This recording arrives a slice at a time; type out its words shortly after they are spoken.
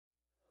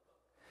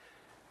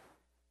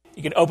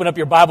You can open up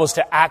your Bibles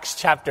to Acts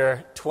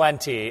chapter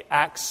 20.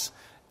 Acts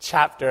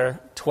chapter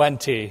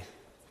 20.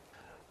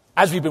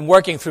 As we've been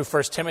working through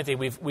 1 Timothy,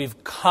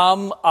 we've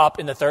come up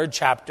in the third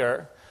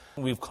chapter.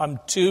 We've come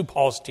to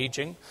Paul's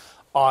teaching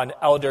on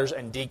elders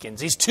and deacons.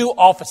 These two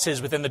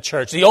offices within the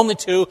church, the only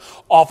two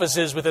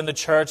offices within the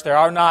church. There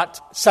are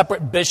not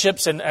separate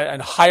bishops and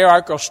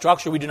hierarchical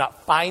structure. We do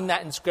not find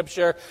that in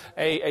Scripture,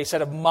 a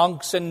set of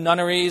monks and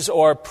nunneries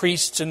or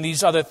priests and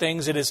these other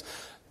things. It is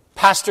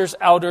pastors,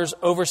 elders,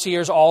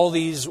 overseers. All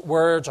these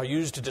words are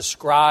used to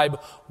describe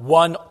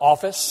one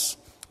office.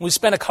 We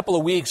spent a couple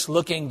of weeks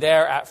looking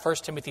there at 1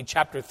 Timothy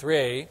chapter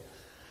 3.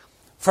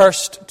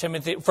 First,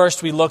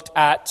 we looked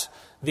at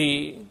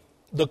the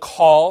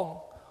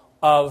call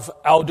of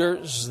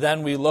elders.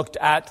 Then we looked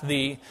at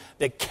the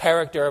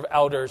character of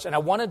elders. And I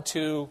wanted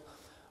to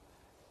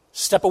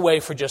step away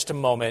for just a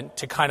moment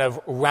to kind of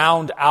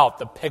round out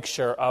the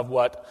picture of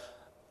what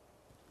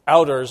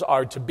elders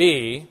are to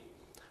be.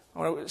 I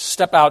want to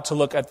step out to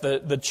look at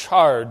the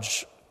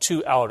charge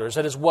to elders.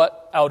 That is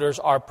what elders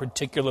are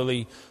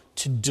particularly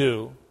to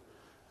do.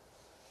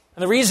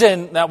 And the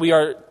reason that we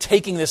are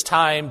taking this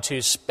time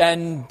to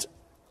spend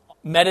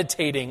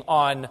meditating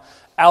on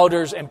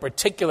elders in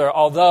particular,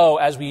 although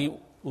as we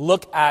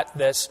look at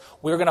this,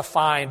 we're going to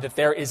find that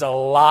there is a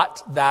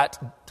lot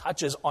that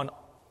touches on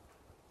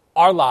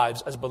our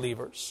lives as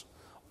believers,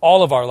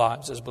 all of our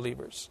lives as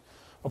believers.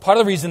 Well, part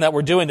of the reason that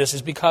we're doing this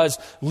is because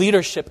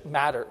leadership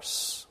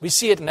matters. We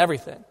see it in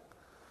everything.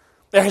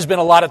 There has been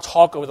a lot of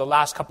talk over the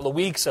last couple of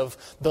weeks of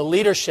the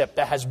leadership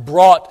that has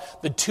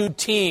brought the two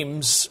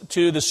teams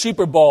to the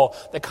Super Bowl,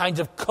 the kinds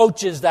of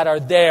coaches that are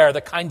there,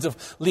 the kinds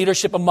of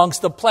leadership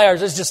amongst the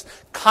players. There's just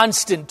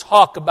constant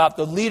talk about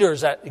the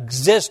leaders that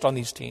exist on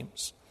these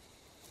teams.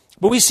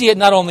 But we see it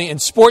not only in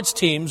sports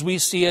teams, we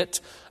see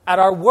it at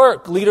our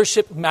work.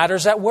 Leadership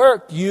matters at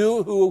work.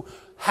 You who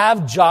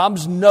have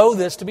jobs know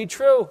this to be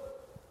true.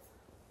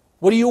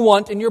 What do you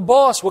want in your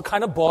boss? What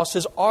kind of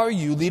bosses are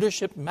you?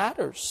 Leadership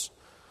matters.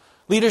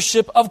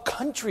 Leadership of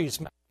countries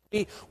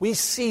matters. We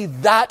see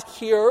that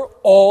here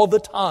all the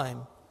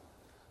time.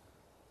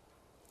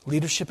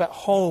 Leadership at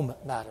home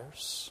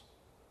matters.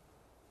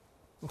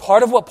 And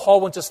part of what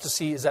Paul wants us to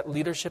see is that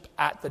leadership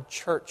at the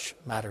church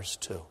matters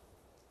too.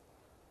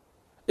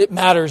 It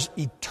matters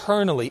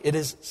eternally. It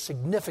is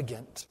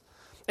significant.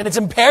 And it's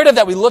imperative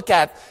that we look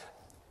at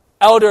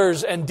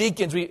elders and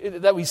deacons,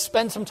 that we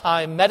spend some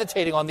time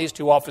meditating on these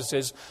two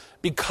offices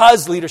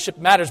because leadership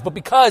matters, but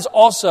because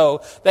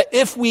also that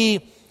if we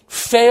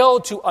fail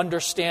to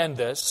understand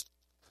this,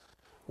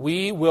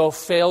 we will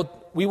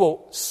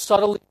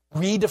subtly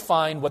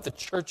redefine what the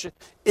church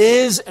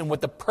is and what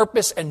the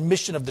purpose and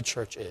mission of the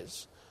church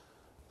is.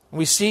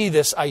 We see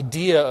this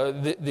idea,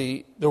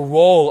 the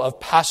role of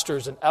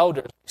pastors and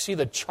elders. We see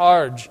the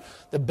charge,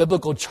 the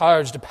biblical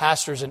charge to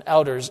pastors and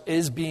elders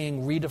is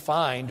being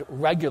redefined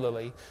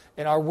regularly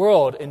in our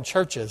world, in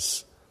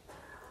churches.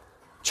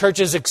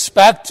 Churches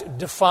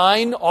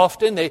define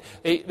often,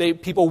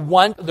 people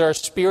want their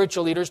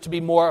spiritual leaders to be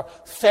more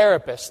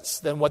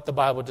therapists than what the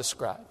Bible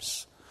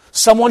describes.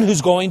 Someone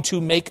who's going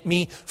to make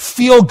me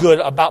feel good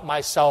about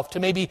myself, to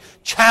maybe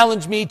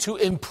challenge me to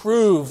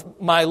improve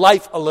my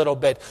life a little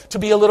bit, to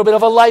be a little bit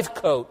of a life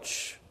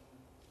coach.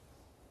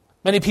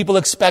 Many people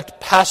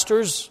expect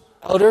pastors,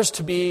 elders,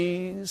 to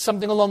be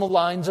something along the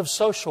lines of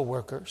social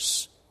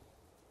workers,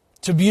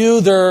 to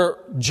view their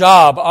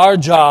job, our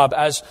job,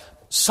 as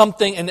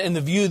something, and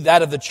the view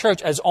that of the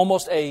church as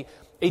almost a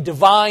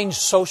divine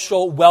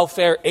social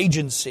welfare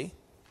agency.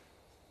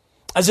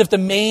 As if the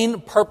main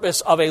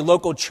purpose of a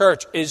local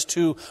church is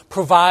to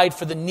provide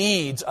for the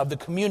needs of the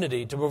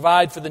community, to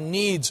provide for the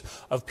needs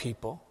of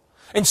people.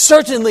 And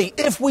certainly,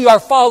 if we are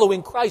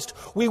following Christ,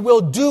 we will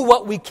do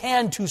what we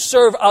can to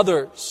serve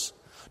others.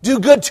 Do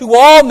good to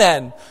all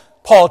men,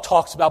 Paul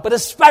talks about, but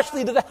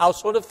especially to the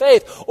household of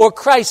faith. Or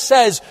Christ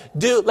says,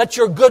 let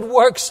your good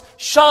works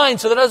shine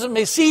so that others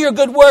may see your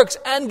good works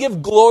and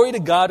give glory to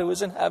God who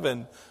is in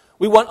heaven.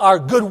 We want our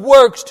good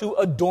works to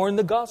adorn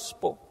the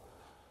gospel.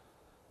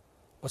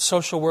 But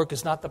social work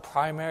is not the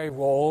primary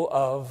role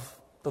of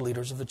the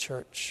leaders of the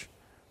church.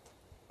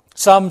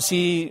 Some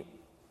see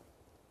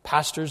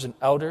pastors and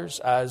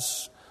elders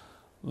as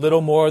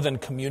little more than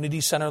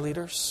community center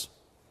leaders.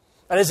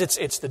 That is,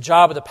 it's the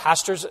job of the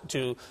pastors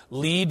to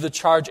lead the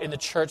charge in the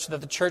church so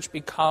that the church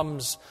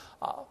becomes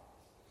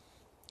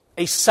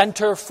a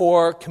center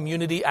for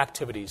community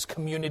activities,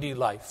 community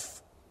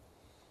life.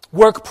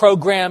 Work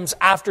programs,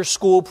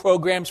 after-school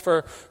programs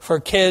for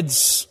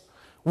kids,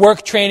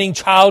 work training,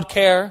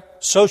 childcare,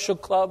 social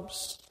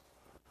clubs.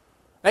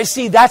 And I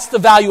see that's the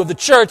value of the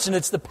church, and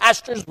it's the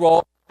pastor's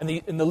role and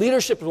the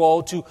leadership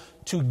role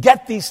to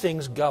get these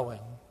things going.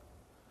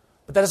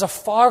 But that is a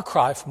far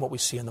cry from what we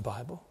see in the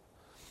Bible.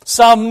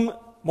 Some,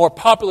 more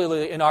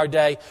popularly in our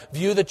day,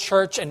 view the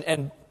church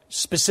and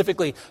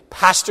specifically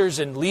pastors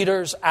and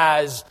leaders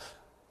as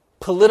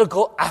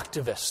political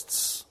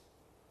activists.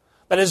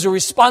 That is a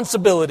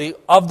responsibility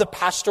of the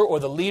pastor or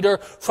the leader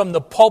from the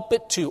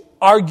pulpit to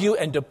argue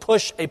and to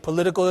push a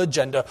political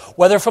agenda,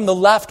 whether from the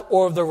left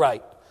or the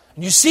right.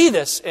 And you see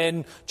this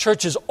in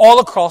churches all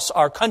across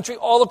our country,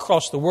 all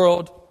across the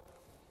world.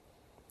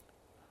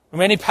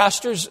 Many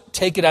pastors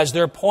take it as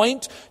their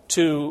point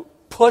to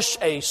push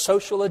a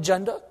social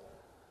agenda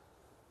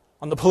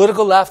on the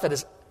political left that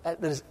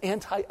is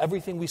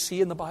anti-everything we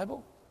see in the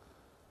Bible.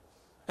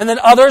 And then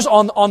others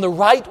on the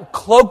right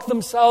cloak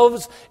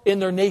themselves in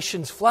their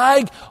nation's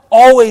flag,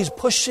 always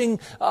pushing,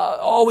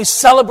 always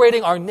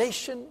celebrating our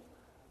nation,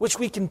 which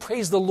we can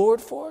praise the Lord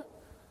for.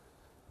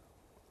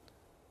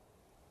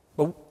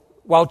 But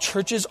while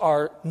churches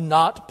are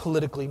not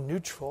politically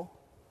neutral,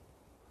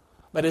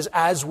 that is,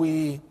 as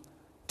we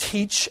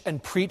teach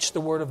and preach the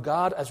Word of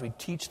God, as we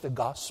teach the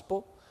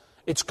gospel,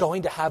 it's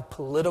going to have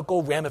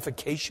political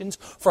ramifications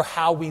for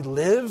how we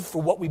live,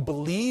 for what we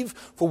believe,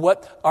 for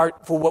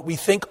what we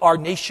think our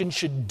nation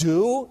should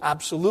do.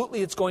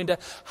 Absolutely, it's going to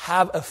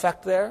have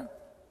effect there.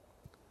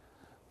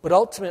 But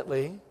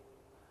ultimately,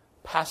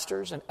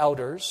 pastors and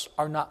elders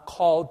are not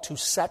called to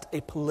set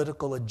a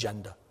political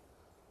agenda.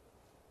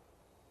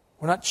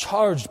 We're not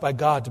charged by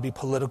God to be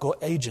political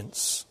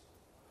agents.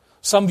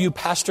 Some view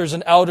pastors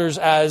and elders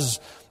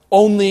as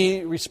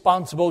only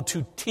responsible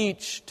to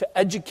teach, to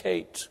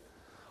educate,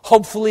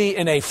 hopefully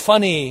in a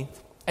funny,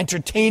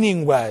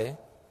 entertaining way.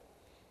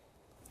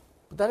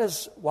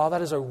 But while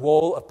that is a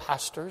role of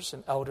pastors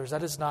and elders,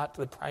 that is not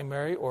the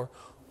primary or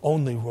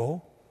only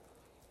role.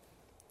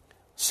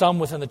 Some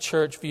within the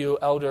church view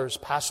elders,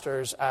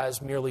 pastors,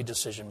 as merely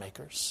decision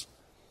makers.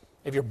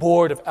 If you're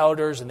board of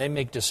elders and they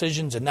make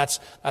decisions, and that's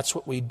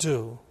what we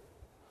do.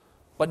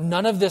 But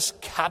none of this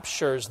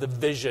captures the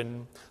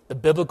vision, the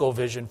biblical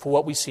vision for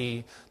what we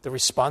see the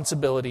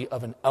responsibility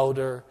of an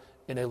elder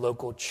in a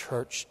local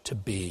church to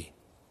be.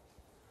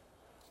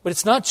 But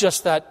it's not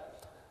just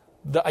that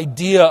the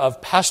idea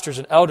of pastors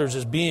and elders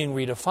is being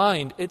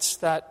redefined, it's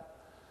that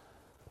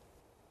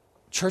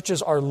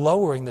churches are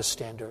lowering the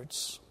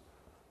standards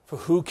for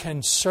who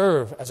can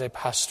serve as a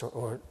pastor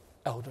or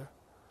elder.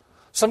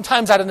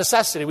 Sometimes out of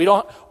necessity. We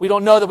don't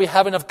know that we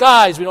have enough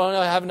guys. We don't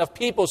know have enough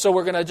people, so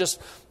we're going to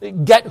just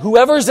get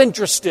whoever's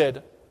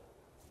interested.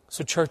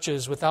 So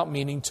churches, without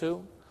meaning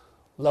to,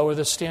 lower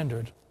the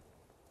standard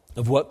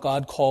of what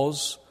God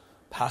calls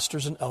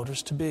pastors and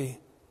elders to be.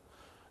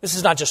 This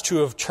is not just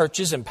true of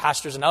churches and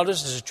pastors and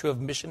elders. This is true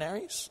of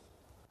missionaries.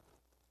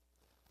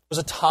 There was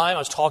a time I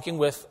was talking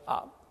with,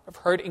 I've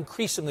heard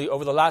increasingly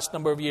over the last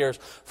number of years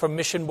from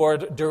mission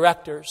board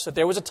directors that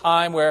there was a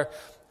time where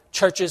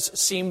churches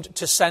seemed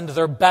to send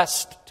their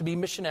best to be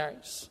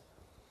missionaries.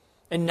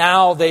 And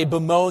now they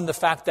bemoan the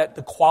fact that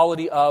the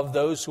quality of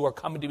those who are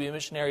coming to be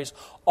missionaries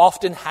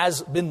often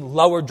has been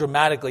lowered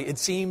dramatically. It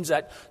seems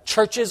that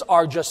churches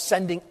are just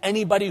sending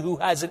anybody who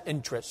has an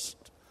interest.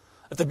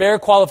 That the bare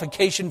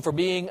qualification for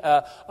being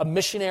a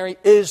missionary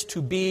is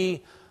to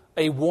be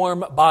a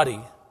warm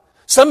body.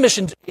 Some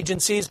mission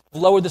agencies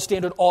have lowered the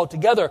standard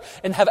altogether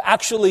and have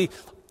actually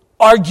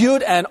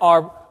argued and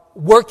are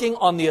working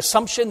on the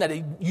assumption that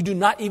you do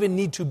not even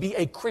need to be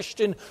a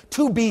Christian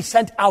to be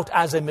sent out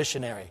as a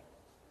missionary.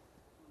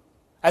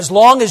 As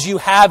long as you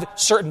have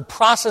certain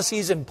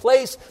processes in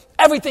place,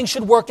 everything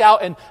should work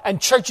out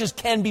and churches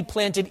can be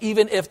planted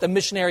even if the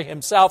missionary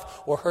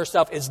himself or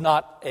herself is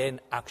not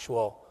an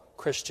actual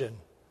Christian.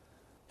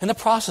 In the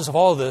process of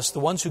all of this, the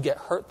ones who get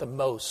hurt the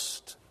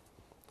most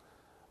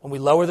when we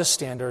lower the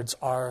standards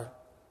are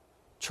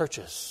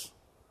churches.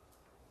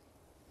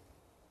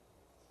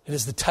 It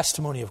is the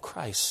testimony of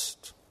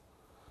Christ.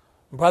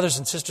 Brothers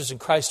and sisters in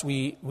Christ,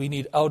 we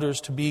need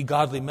elders to be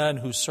godly men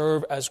who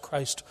serve as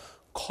Christ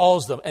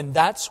calls them. And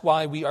that's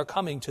why we are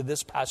coming to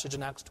this passage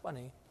in Acts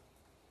 20.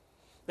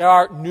 There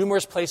are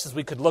numerous places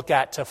we could look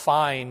at to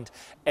find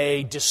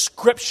a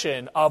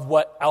description of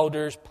what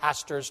elders,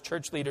 pastors,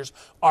 church leaders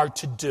are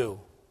to do.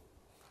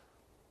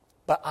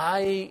 But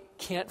I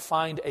can't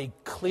find a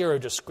clearer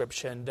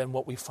description than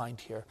what we find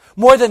here.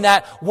 More than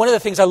that, one of the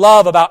things I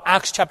love about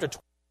Acts chapter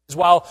 20 is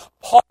while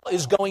Paul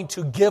is going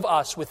to give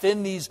us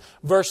within these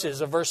verses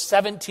of verse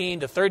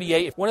 17 to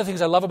 38, one of the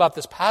things I love about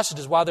this passage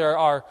is while there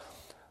are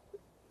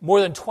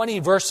more than 20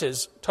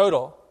 verses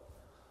total,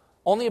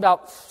 only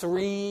about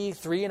 4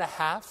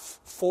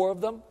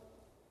 of them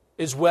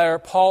is where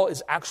Paul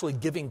is actually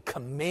giving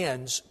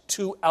commands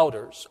to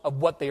elders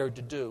of what they are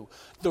to do.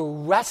 The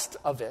rest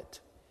of it,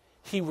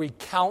 he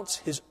recounts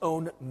his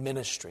own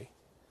ministry.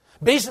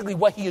 Basically,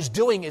 what he is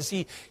doing is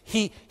he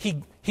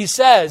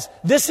says,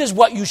 this is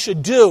what you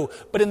should do.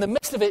 But in the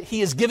midst of it,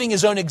 he is giving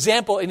his own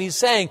example, and he's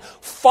saying,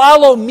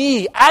 follow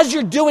me. As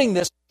you're doing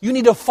this, you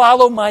need to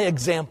follow my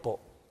example.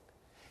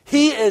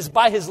 He is,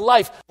 by his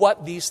life,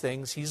 what these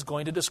things he's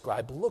going to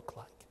describe look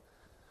like.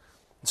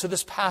 And so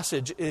this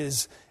passage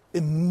is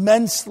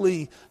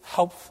immensely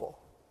helpful.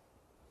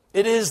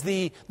 It is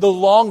the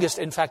longest,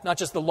 in fact, not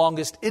just the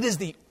longest, it is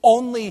the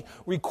only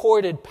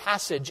recorded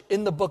passage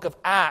in the book of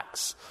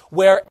Acts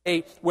where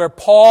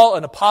Paul,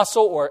 an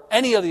apostle, or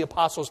any of the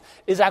apostles,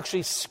 is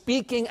actually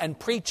speaking and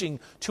preaching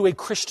to a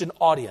Christian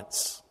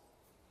audience.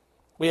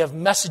 We have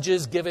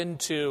messages given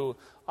to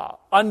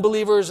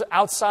unbelievers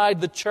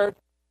outside the church,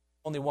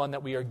 only one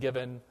that we are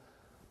given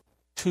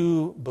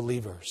to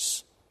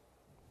believers.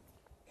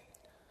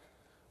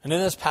 And in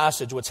this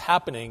passage, what's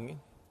happening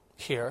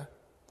here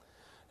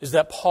is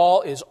that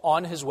Paul is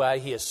on his way.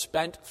 He has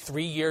spent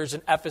 3 years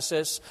in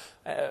Ephesus.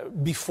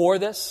 Before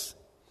this,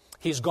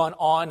 he's gone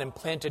on and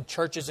planted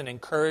churches and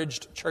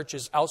encouraged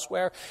churches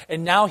elsewhere.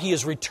 And now he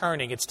is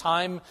returning. It's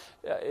time.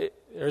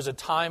 There's a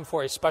time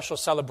for a special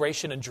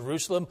celebration in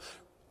Jerusalem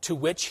to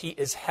which he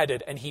is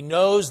headed. And he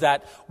knows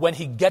that when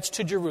he gets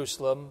to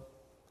Jerusalem,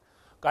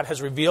 God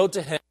has revealed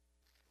to him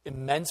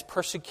immense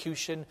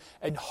persecution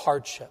and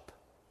hardship.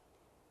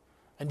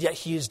 And yet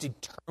he is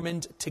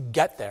determined to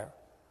get there.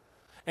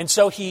 And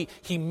so he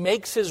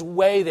makes his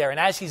way there. And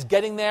as he's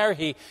getting there,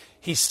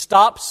 he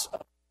stops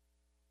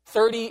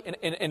 30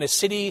 in a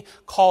city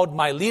called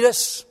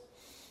Miletus.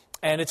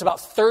 And it's about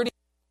 30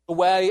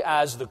 away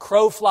as the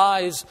crow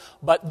flies.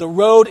 But the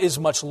road is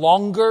much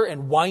longer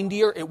and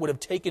windier. It would have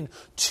taken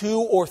 2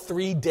 or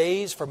 3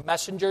 days for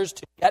messengers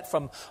to get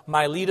from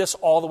Miletus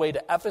all the way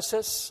to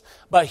Ephesus.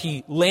 But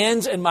he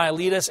lands in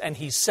Miletus and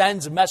he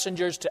sends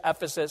messengers to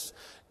Ephesus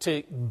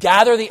to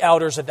gather the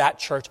elders of that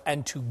church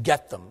and to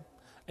get them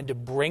and to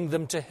bring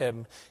them to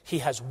him. He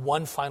has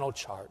one final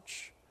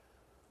charge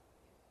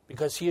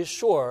because he is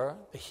sure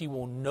that he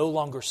will no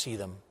longer see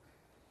them.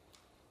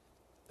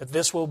 That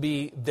this will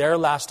be their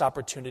last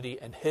opportunity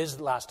and his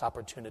last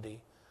opportunity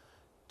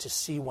to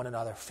see one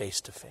another face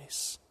to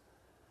face.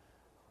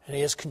 And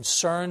he has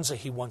concerns that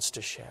he wants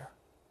to share.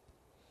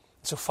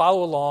 So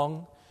follow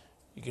along.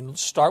 You can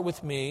start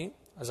with me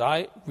as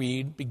I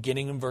read,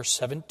 beginning in verse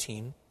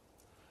 17.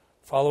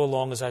 Follow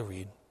along as I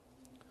read.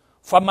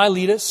 From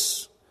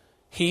Miletus,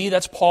 he,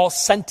 that's Paul,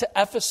 sent to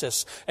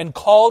Ephesus and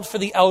called for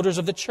the elders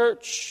of the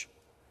church.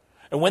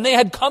 And when they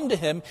had come to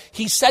him,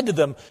 he said to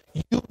them,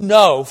 "You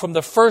know from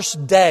the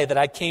first day that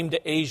I came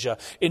to Asia,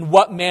 in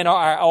what manner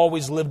I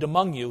always lived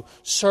among you,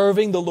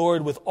 serving the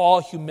Lord with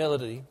all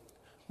humility,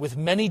 with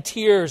many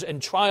tears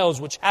and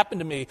trials which happened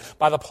to me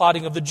by the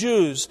plotting of the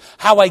Jews,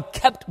 how I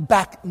kept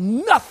back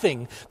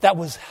nothing that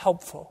was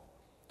helpful,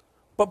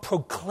 but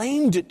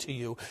proclaimed it to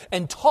you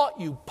and taught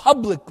you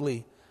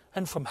publicly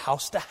and from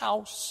house to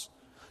house,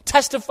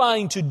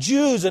 testifying to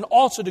Jews and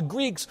also to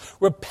Greeks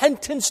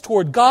repentance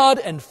toward God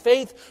and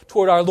faith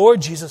toward our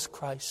Lord Jesus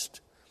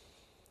Christ.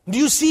 Do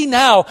you see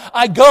now,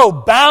 I go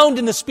bound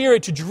in the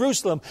Spirit to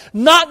Jerusalem,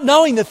 not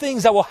knowing the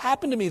things that will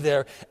happen to me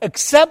there,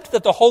 except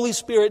that the Holy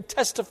Spirit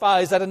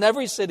testifies that in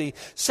every city,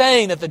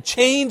 saying that the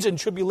chains and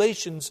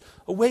tribulations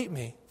await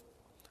me.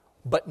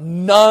 But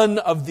none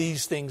of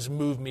these things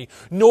move me,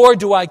 nor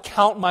do I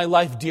count my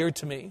life dear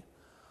to me,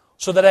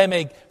 so that I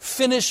may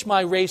finish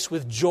my race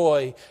with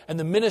joy and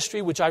the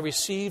ministry which I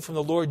received from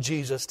the Lord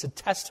Jesus to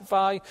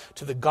testify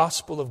to the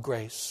gospel of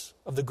grace,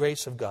 of the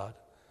grace of God.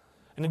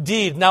 And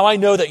indeed, now I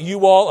know that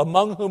you all,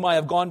 among whom I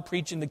have gone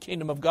preaching the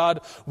kingdom of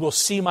God, will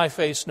see my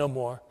face no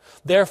more.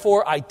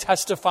 Therefore, I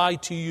testify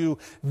to you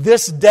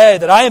this day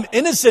that I am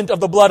innocent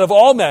of the blood of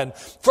all men,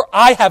 for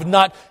I have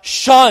not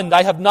shunned,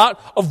 I have not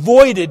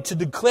avoided to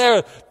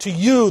declare to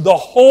you the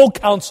whole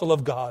counsel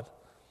of God.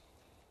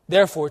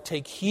 Therefore,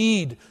 take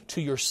heed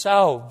to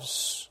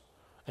yourselves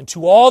and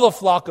to all the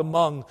flock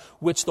among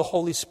which the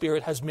Holy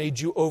Spirit has made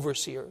you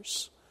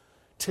overseers,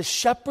 to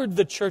shepherd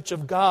the church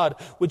of God,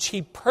 which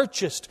he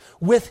purchased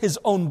with his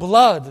own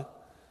blood.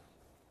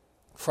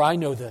 For I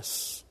know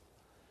this,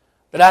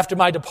 that after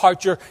my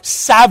departure,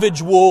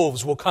 savage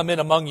wolves will come in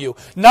among you,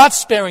 not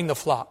sparing the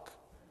flock.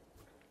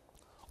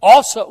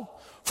 Also,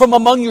 from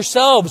among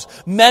yourselves,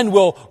 men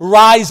will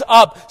rise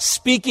up,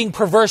 speaking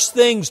perverse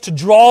things to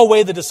draw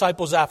away the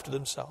disciples after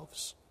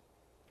themselves.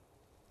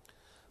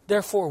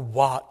 Therefore,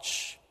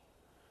 watch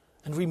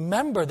and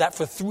remember that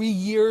for 3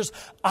 years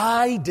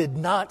I did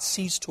not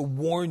cease to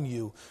warn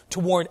you, to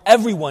warn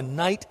everyone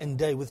night and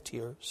day with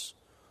tears.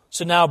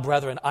 So now,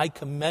 brethren, I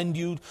commend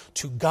you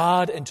to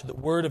God and to the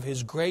word of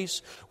his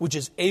grace, which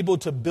is able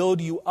to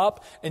build you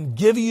up and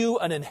give you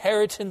an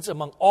inheritance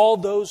among all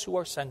those who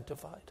are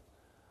sanctified.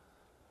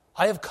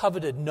 I have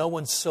coveted no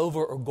one's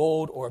silver or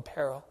gold or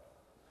apparel.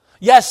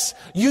 Yes,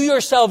 you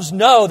yourselves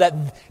know that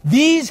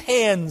these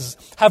hands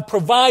have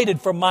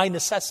provided for my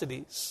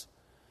necessities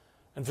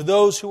and for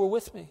those who were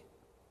with me.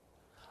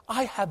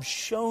 I have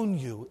shown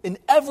you in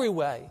every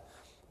way,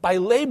 by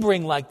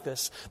laboring like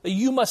this, that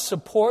you must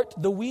support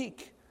the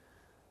weak.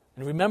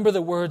 And remember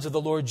the words of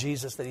the Lord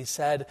Jesus that he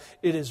said,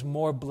 "It is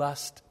more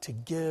blessed to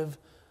give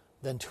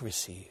than to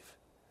receive."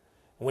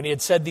 When he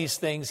had said these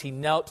things, he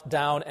knelt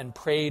down and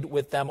prayed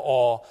with them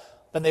all.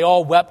 Then they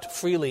all wept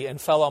freely and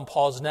fell on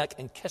Paul's neck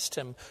and kissed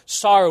him,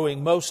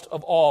 sorrowing most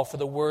of all for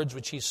the words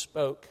which he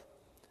spoke,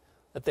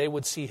 that they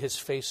would see his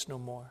face no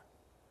more.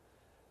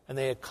 And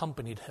they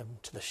accompanied him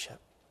to the ship.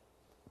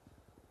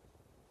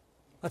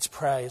 Let's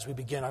pray as we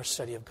begin our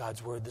study of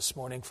God's word this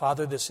morning.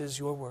 Father, this is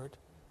your word.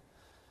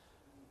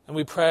 And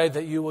we pray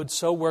that you would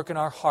so work in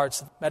our hearts,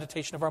 the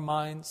meditation of our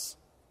minds,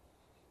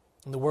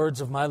 and the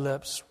words of my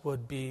lips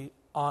would be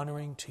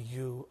honoring to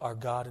you, our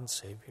God and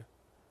Savior.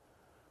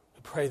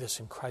 We pray this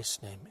in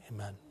Christ's name.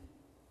 Amen.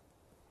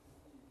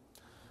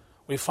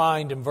 We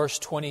find in verse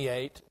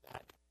 28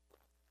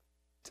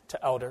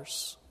 to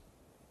elders.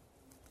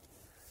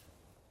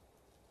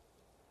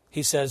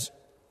 He says,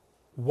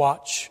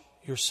 watch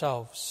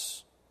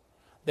yourselves.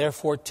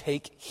 Therefore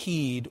take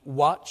heed,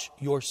 watch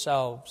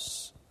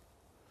yourselves.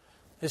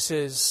 This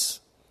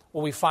is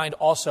what we find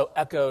also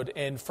echoed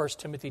in 1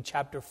 Timothy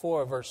chapter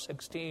 4, verse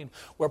 16,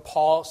 where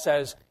Paul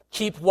says,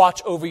 keep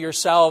watch over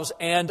yourselves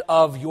and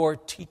of your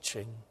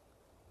teaching.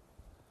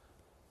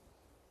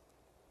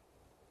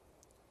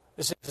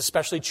 This is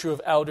especially true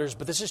of elders,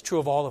 but this is true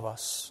of all of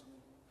us.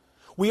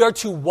 We are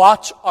to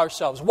watch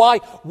ourselves. Why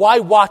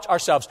watch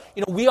ourselves?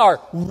 We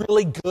are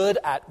really good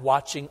at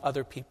watching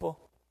other people.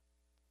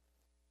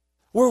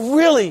 We're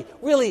really,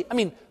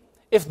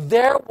 if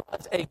there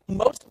was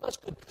most of us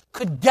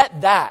could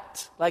get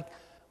that. Like,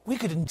 we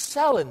could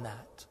excel in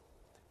that.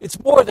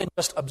 It's more than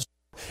just observe.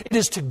 It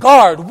is to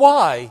guard.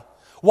 Why?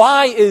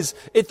 Why is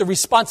it the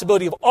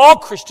responsibility of all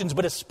Christians,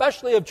 but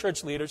especially of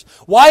church leaders?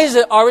 Why is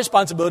it our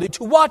responsibility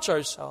to watch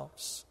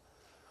ourselves?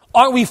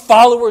 Aren't we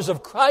followers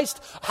of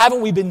Christ?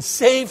 Haven't we been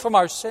saved from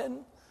our sin?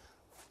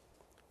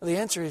 Well, the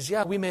answer is,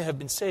 yeah, we may have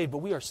been saved, but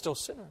we are still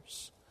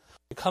sinners.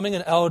 Becoming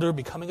an elder,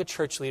 becoming a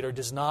church leader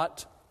does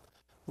not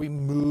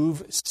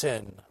remove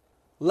sin.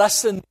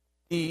 Lessen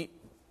the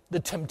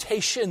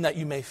temptation that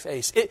you may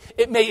face.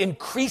 It may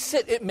increase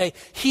it. It may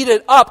heat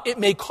it up. It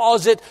may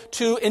cause it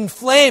to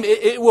inflame.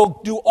 It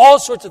will do all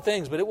sorts of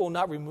things, but it will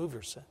not remove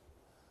your sin.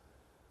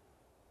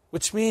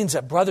 Which means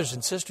that, brothers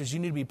and sisters, you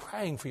need to be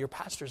praying for your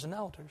pastors and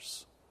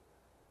elders.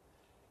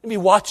 You need to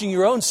be watching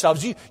your own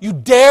selves. You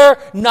dare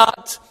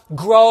not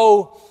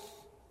grow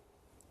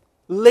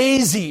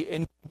lazy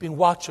in keeping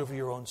watch over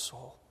your own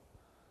soul.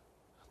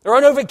 There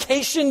are no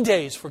vacation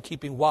days for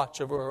keeping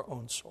watch over our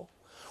own soul.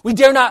 We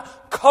dare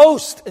not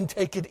coast and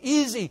take it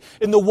easy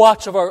in the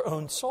watch of our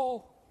own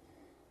soul.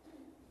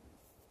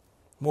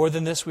 More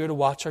than this, we are to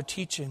watch our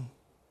teaching.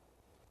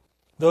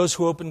 Those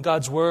who open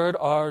God's Word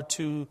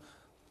the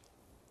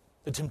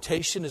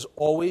temptation is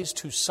always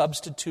to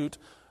substitute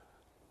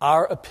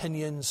our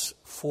opinions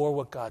for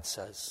what God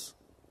says.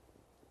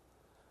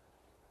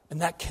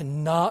 And that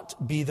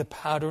cannot be the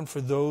pattern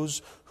for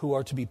those who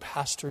are to be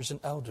pastors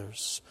and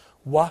elders.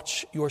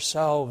 Watch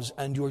yourselves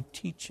and your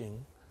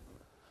teaching.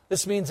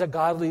 This means that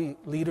godly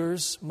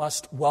leaders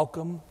must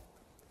welcome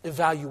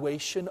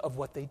evaluation of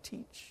what they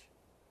teach.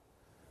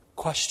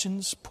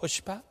 Questions,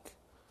 pushback.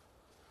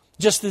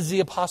 Just as the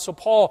Apostle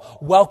Paul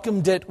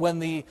welcomed it when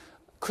the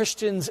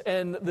Christians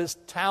in this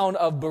town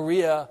of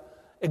Berea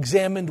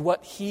examined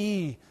what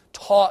he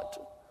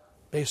taught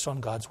based on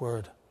God's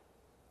Word.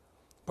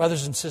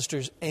 Brothers and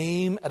sisters,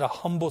 aim at a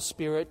humble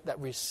spirit that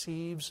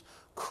receives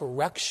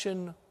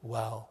correction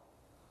well.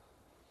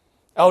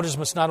 Elders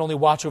must not only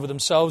watch over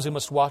themselves, they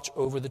must watch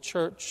over the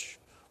church.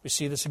 We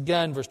see this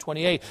again, verse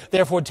 28.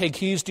 Therefore take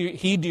heed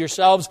to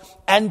yourselves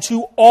and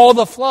to all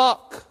the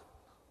flock.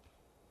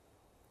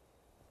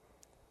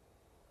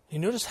 You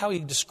notice how he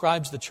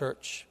describes the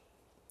church.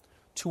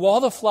 To all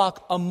the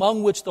flock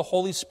among which the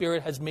Holy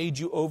Spirit has made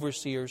you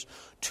overseers,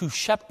 to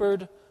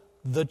shepherd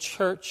the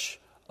church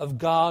of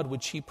God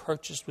which he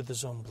purchased with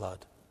his own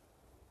blood.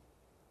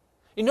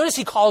 You notice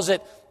he calls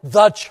it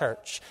the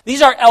church.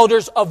 These are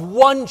elders of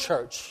one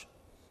church.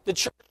 The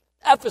church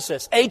in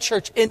Ephesus, a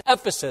church in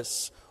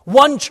Ephesus,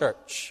 one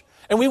church.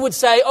 And we would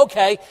say,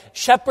 okay,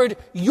 shepherd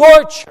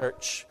your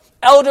church.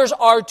 Elders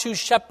are to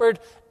shepherd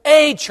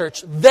a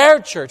church, their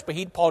church.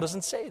 But Paul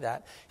doesn't say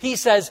that. He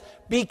says,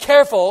 be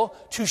careful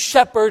to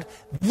shepherd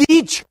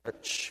the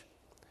church.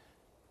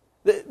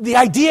 The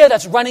idea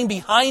that's running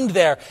behind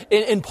there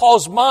in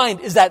Paul's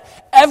mind is that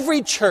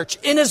every church,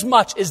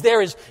 inasmuch as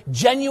there is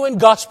genuine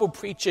gospel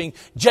preaching,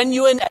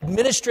 genuine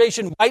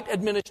administration, right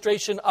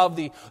administration of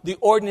the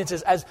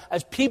ordinances, as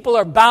people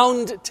are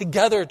bound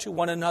together to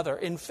one another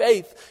in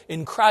faith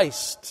in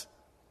Christ,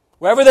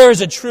 wherever there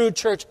is a true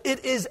church,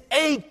 it is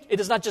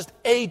not just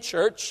a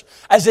church,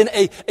 as in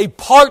a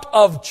part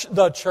of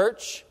the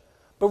church,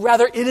 but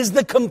rather it is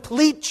the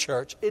complete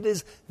church. It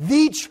is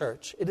the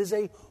church. It is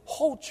a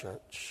whole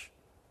church.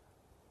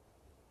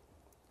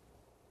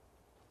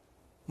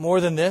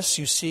 More than this,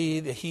 you see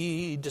that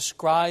he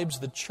describes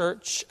the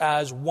church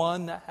as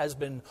one that has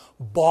been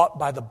bought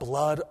by the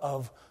blood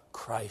of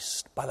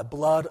Christ, by the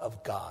blood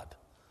of God.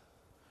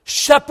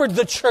 Shepherd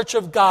the church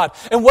of God.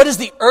 And what is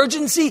the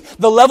urgency,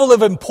 the level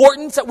of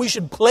importance that we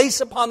should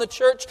place upon the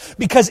church?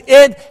 Because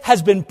it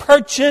has been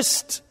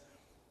purchased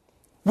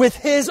with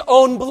his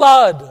own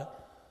blood.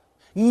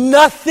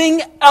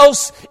 Nothing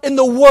else in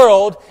the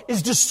world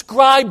is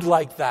described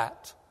like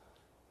that.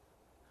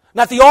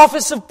 Not the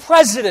office of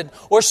president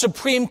or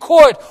Supreme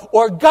Court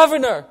or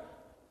governor.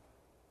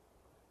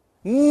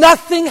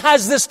 Nothing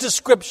has this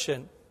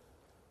description.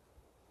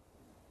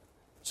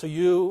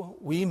 So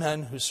we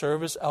men who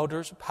serve as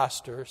elders,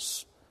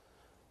 pastors,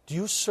 do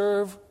you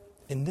serve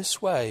in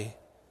this way?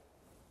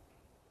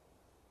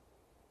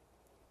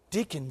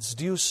 Deacons,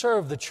 do you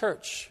serve the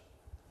church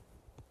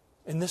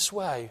in this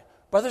way?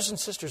 Brothers and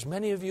sisters,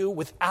 many of you,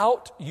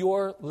 without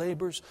your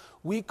labors,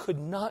 we could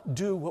not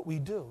do what we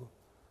do.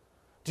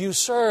 Do you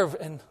serve?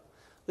 And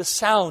the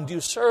sound? Do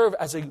you serve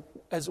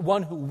as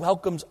one who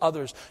welcomes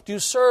others? Do you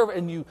serve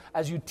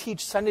as you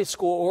teach Sunday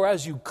school, or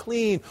as you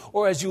clean,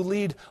 or as you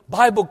lead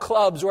Bible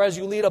clubs, or as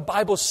you lead a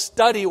Bible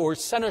study or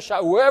center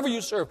shop, wherever you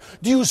serve?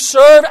 Do you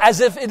serve as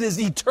if it is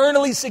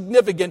eternally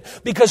significant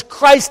because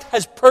Christ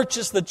has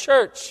purchased the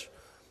church?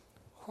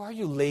 Or are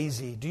you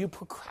lazy? Do you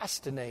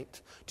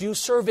procrastinate? Do you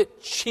serve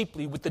it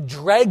cheaply with the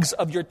dregs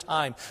of your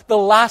time, the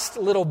last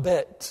little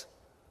bit?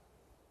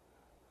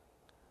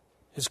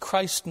 Is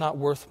Christ not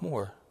worth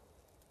more?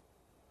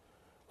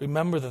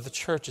 Remember that the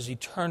church is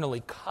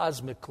eternally,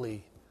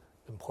 cosmically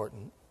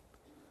important.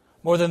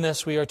 More than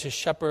this, we are to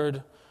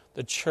shepherd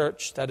the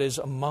church that is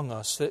among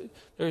us.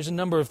 There's a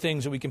number of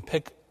things that we can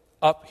pick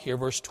up here.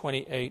 Verse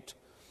 28.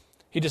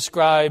 He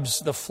describes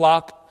the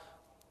flock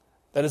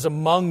that is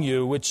among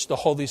you, which the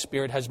Holy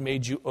Spirit has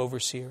made you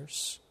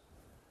overseers.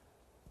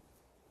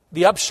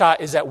 The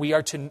upshot is that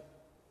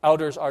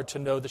elders are to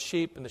know the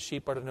sheep, and the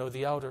sheep are to know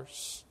the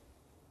elders.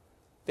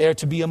 They are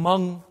to be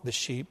among the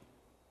sheep,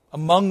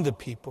 among the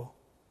people.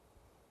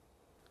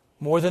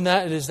 More than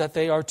that, it is that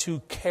they are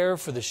to care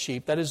for the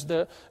sheep. That is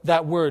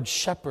that word,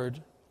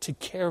 shepherd, to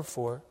care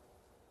for.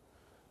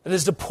 It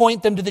is to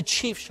point them to the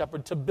chief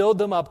shepherd, to build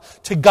them up,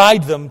 to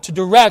guide them, to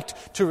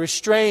direct, to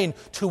restrain,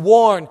 to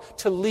warn,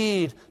 to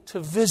lead, to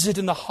visit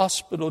in the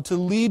hospital, to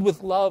lead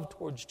with love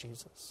towards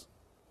Jesus,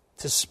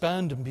 to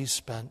spend and be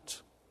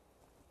spent.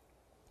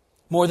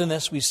 More than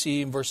this, we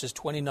see in verses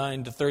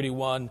 29 to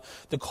 31,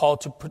 the call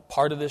to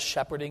part of this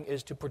shepherding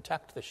is to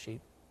protect the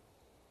sheep.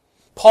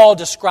 Paul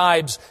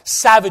describes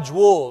savage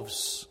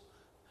wolves,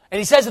 and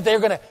he says that they're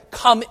going to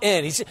come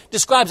in. He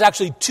describes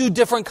actually two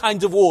different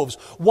kinds of wolves.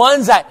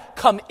 Ones that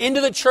come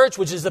into the church,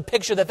 which is the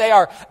picture that they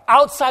are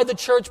outside the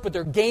church, but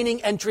they're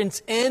gaining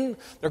entrance in.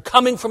 They're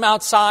coming from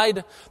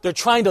outside. They're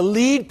trying to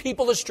lead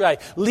people astray,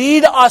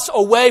 lead us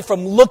away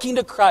from looking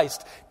to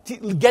Christ,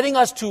 getting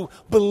us to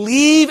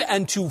believe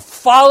and to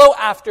follow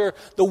after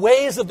the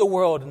ways of the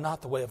world and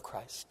not the way of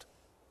Christ.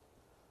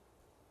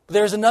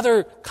 There's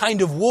another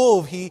kind of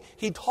wolf he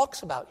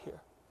talks about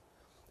here.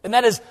 And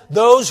that is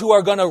those who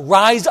are going to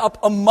rise up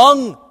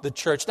among the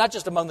church, not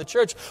just among the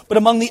church, but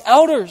among the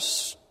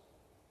elders.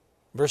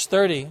 Verse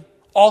 30,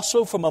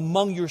 also from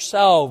among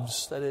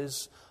yourselves, that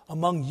is,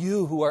 among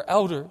you who are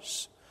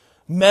elders,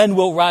 men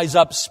will rise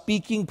up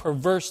speaking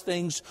perverse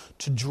things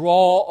to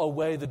draw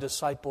away the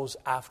disciples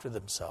after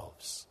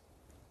themselves.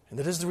 And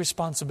it is the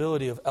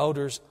responsibility of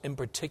elders in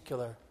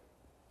particular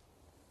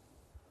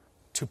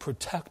to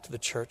protect the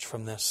church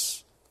from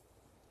this.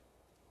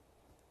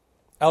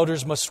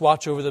 Elders must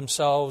watch over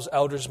themselves.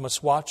 Elders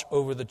must watch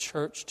over the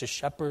church, to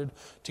shepherd,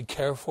 to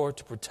care for,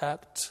 to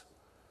protect.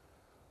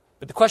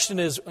 But the question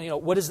is,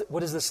 what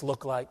does this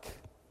look like?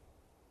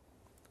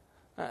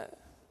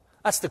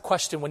 That's the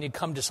question when you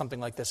come to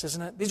something like this,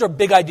 isn't it? These are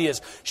big ideas.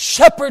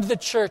 Shepherd the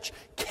church,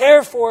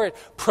 care for it,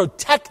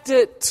 protect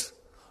it,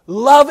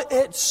 love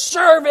it,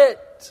 serve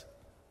it.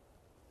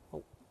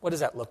 What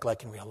does that look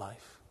like in real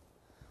life?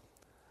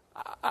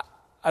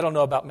 I don't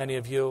know about many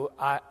of you.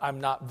 I'm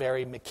not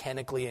very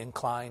mechanically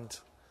inclined.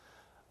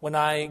 When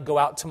I go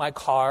out to my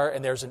car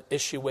and there's an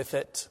issue with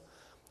it,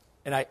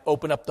 and I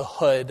open up the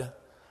hood,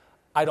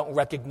 I don't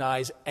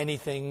recognize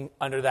anything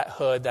under that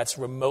hood that's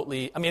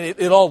remotely...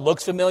 it all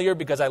looks familiar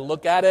because I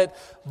look at it,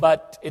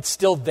 but it's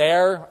still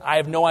there. I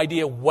have no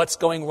idea what's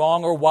going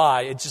wrong or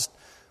why. It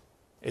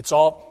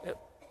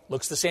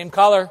looks the same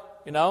color,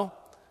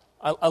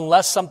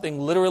 Unless something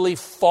literally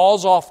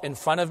falls off in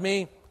front of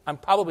me, I'm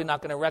probably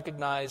not going to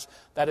recognize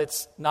that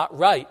it's not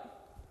right.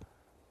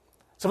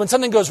 So when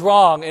something goes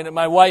wrong and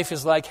my wife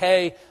is like,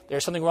 hey,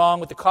 there's something wrong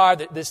with the car,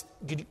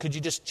 could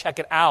you just check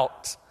it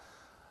out?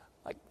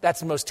 That's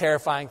the most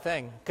terrifying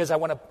thing, because I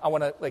want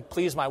to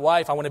please my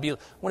wife. I want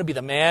to be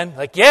the man.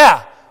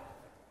 Yeah,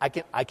 I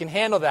can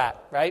handle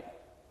that, right?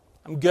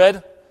 I'm good.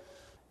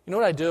 You know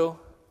what I do?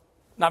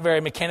 Not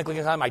very mechanically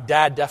inclined. My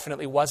dad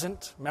definitely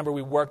wasn't. Remember,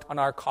 we worked on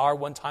our car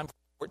one time for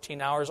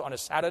 14 hours on a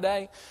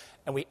Saturday,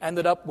 and we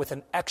ended up with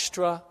an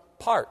extra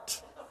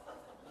part.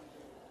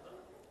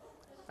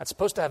 Not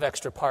supposed to have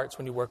extra parts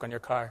when you work on your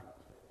car.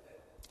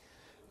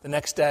 The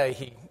next day,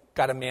 he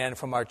got a man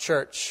from our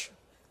church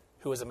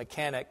who was a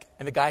mechanic,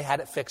 and the guy had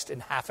it fixed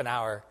in half an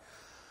hour.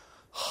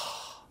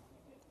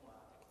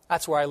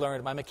 That's where I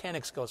learned my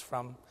mechanic skills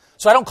from.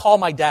 So I don't call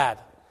my dad.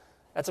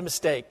 That's a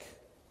mistake.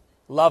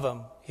 Love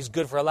him. He's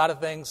good for a lot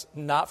of things,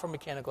 not for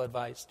mechanical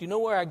advice. Do you know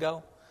where I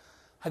go?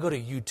 I go to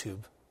YouTube.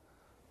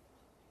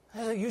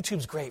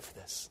 YouTube's great for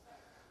this.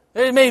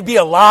 There may be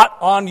a lot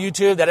on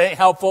YouTube that ain't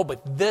helpful,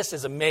 but this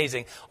is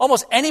amazing.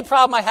 Almost any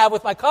problem I have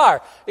with my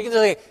car, you can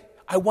say,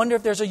 I wonder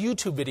if there's a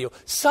YouTube video.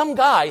 Some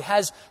guy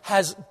has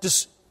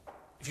this,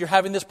 if you're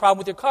having this problem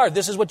with your car,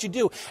 this is what you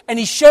do. And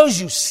he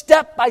shows you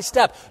step by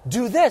step,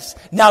 do this,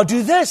 now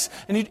do this.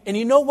 And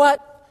you know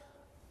what?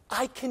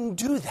 I can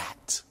do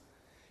that.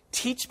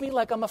 Teach me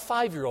like I'm a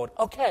 5-year-old.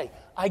 Okay,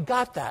 I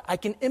got that. I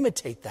can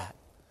imitate that.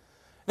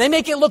 They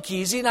make it look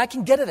easy, and I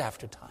can get it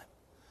after time.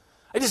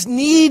 I just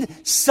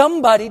need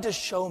somebody to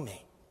show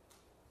me.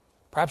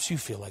 Perhaps you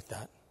feel like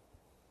that.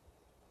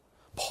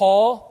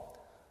 Paul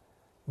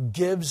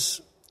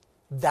gives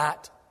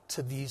that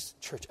to these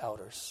church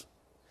elders.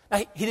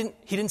 Now, he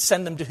didn't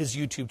send them to his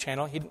YouTube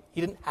channel. He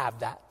didn't have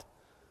that.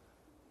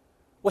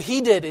 What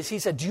he did is he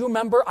said, do you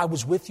remember I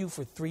was with you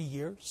for 3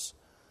 years?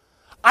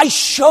 I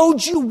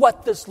showed you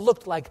what this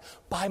looked like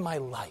by my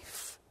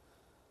life.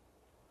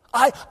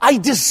 I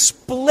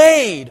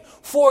displayed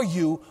for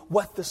you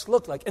what this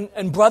looked like.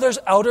 And brothers,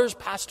 elders,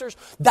 pastors,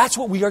 that's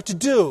what we are to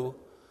do.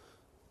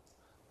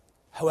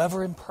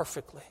 However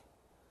imperfectly,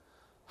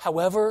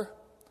 however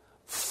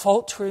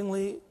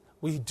falteringly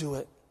we do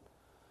it,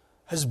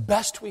 as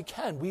best we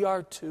can, we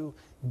are to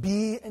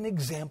be an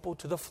example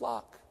to the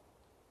flock.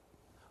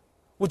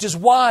 Which is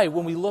why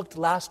when we looked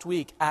last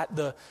week at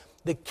the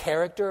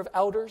character of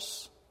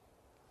elders,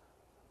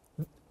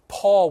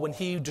 Paul, when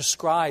he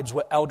describes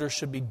what elders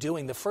should be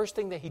doing, the first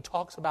thing that he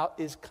talks about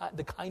is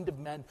the kind of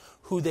men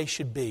who they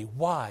should be.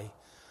 Why?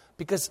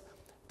 Because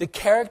the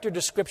character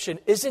description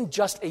isn't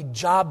just a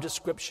job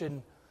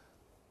description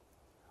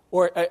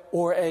or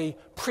a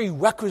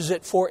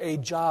prerequisite for a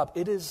job.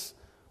 It is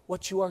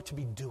what you are to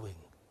be doing.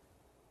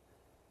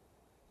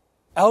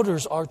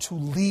 Elders are to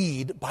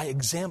lead by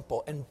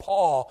example, and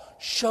Paul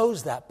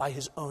shows that by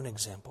his own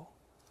example.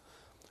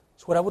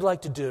 So what I would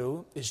like to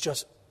do is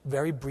just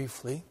very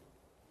briefly,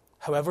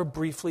 however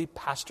briefly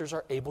pastors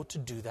are able to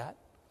do that,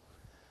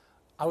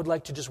 I would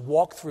like to just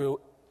walk through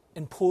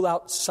and pull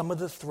out some of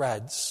the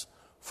threads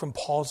from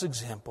Paul's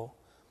example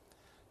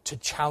to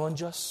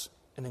challenge us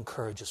and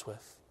encourage us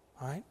with.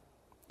 All right?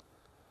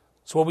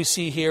 So what we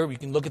see here, we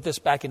can look at this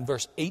back in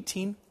verse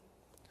 18.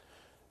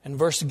 And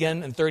verse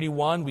again in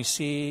 31, we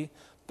see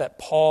that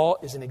Paul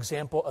is an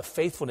example of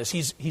faithfulness.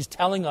 He's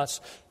telling us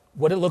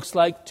what it looks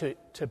like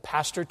to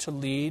pastor, to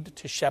lead,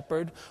 to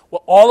shepherd.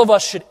 What all of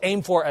us should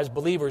aim for as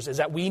believers is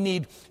that we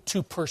need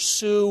to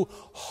pursue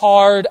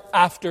hard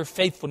after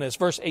faithfulness.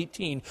 Verse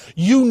 18,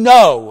 you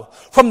know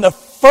from the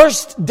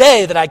first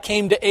day that I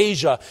came to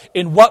Asia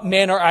in what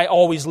manner I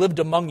always lived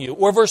among you.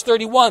 Or verse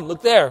 31,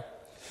 look there.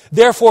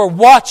 Therefore,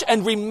 watch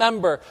and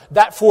remember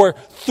that for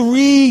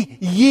 3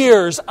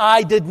 years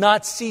I did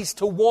not cease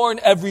to warn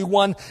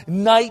everyone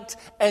night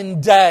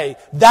and day.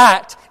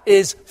 That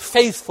is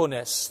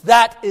faithfulness.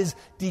 That is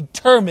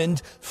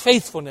determined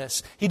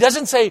faithfulness. He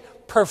doesn't say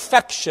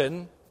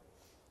perfection.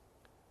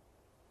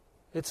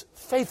 It's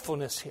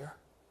faithfulness here.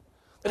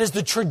 That is,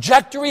 the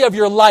trajectory of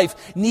your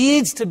life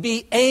needs to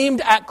be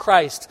aimed at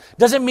Christ.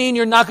 Doesn't mean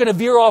you're not going to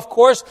veer off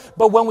course,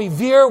 but when we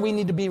veer, we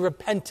need to be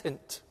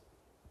repentant.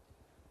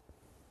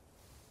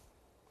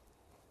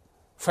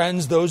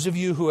 Friends, those of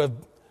you who have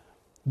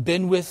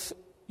been with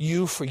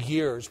you for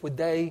years, would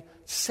they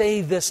say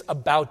this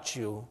about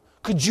you?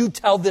 Could you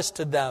tell this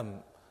to them?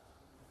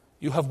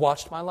 You have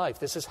watched my life.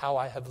 This is how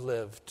I have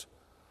lived.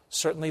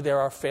 Certainly there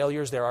are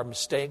failures, there are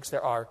mistakes,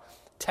 there are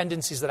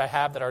tendencies that I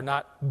have that are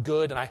not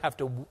good, and I have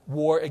to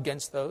war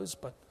against those,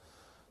 but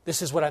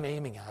this is what I'm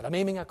aiming at. I'm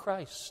aiming at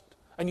Christ.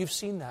 And you've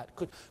seen that.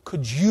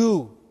 Could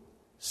you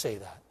say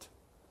that?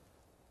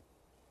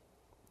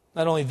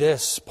 Not only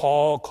this,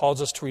 Paul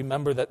calls us to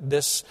remember that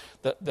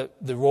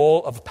the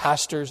role of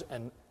pastors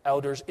and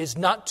elders is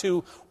not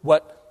to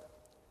what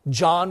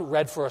John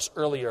read for us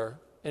earlier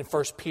in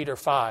 1 Peter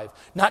 5,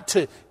 not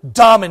to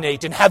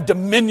dominate and have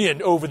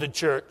dominion over the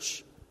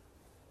church.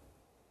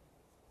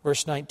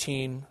 Verse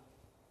 19,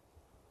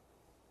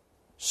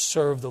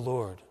 serve the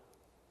Lord.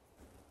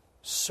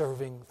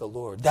 Serving the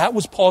Lord. That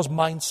was Paul's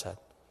mindset.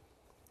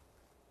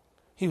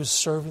 He was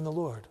serving the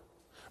Lord.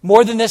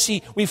 More than this,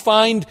 we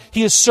find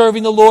he is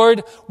serving the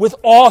Lord with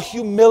all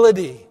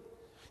humility.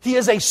 He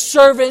is a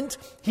servant.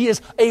 He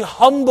is a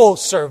humble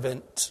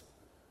servant.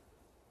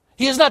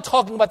 He is not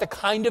talking about the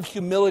kind of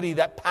humility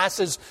that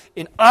passes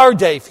in our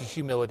day for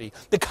humility.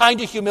 The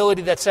kind of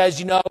humility that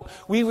says,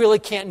 we really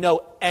can't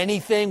know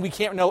anything. We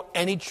can't know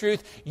any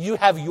truth. You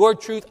have your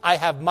truth. I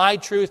have my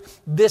truth.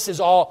 This is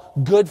all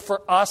good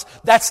for us.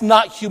 That's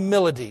not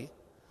humility.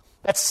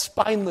 That's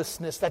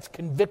spinelessness. That's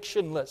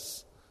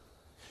convictionless.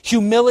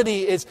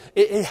 Humility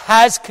it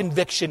has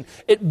conviction.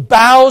 It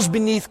bows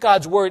beneath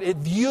God's word. It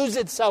views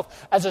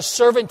itself as a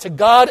servant to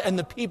God and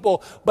the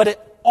people, but it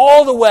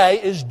all the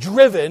way is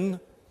driven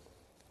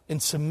in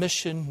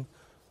submission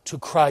to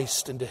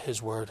Christ and to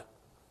His word.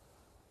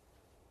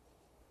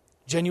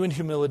 Genuine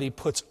humility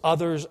puts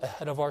others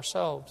ahead of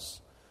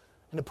ourselves,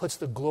 and it puts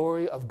the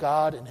glory of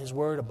God and His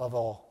word above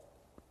all.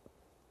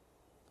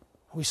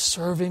 Are we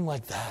serving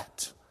like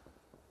that?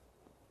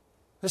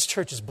 This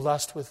church is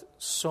blessed with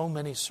so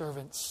many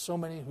servants, so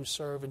many who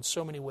serve in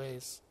so many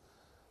ways.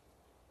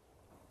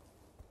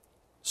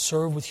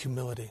 Serve with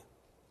humility.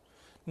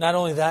 Not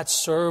only that,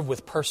 serve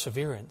with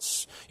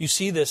perseverance. You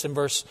see this in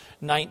verse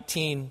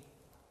 19.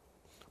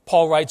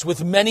 Paul writes,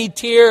 with many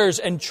tears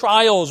and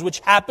trials which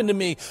happened to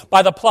me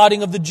by the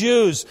plotting of the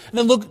Jews. And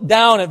then look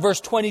down at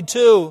verse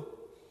 22.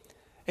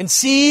 And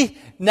see,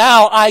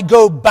 now I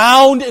go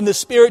bound in the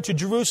Spirit to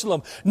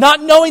Jerusalem,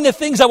 not knowing the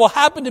things that will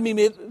happen to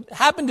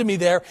me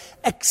there,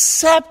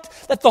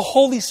 except that the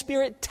Holy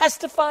Spirit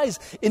testifies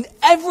in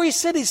every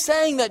city,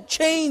 saying that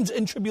chains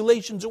and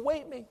tribulations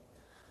await me.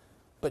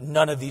 But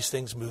none of these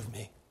things move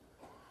me.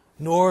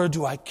 nor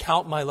do I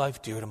count my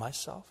life dear to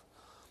myself,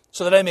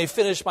 so that I may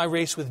finish my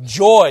race with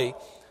joy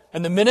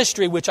and the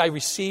ministry which I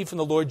received from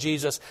the Lord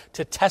Jesus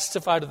to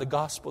testify to the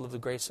gospel of the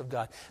grace of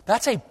God.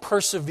 That's a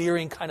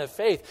persevering kind of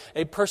faith,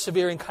 a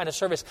persevering kind of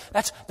service.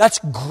 That's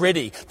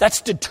gritty.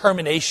 That's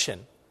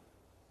determination.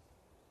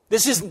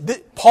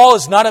 Paul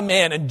is not a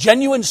man, and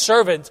genuine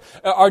servants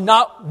are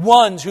not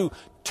ones who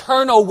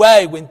turn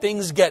away when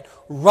things get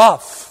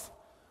rough,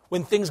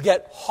 when things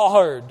get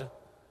hard.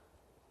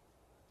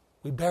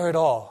 We bear it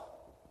all.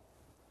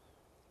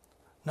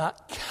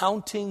 Not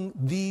counting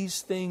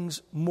these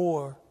things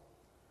more,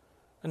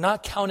 and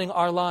not counting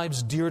our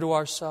lives dear to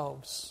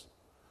ourselves,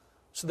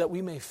 so that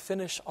we may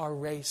finish our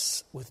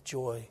race with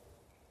joy.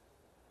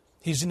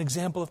 He's an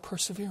example of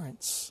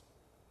perseverance.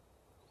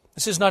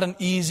 This is not an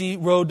easy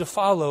road to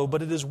follow,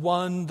 but it is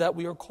one that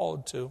we are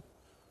called to.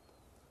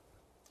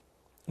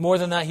 More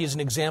than that, he is an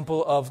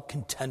example of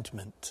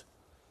contentment.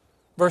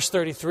 Verse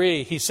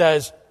 33, he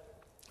says,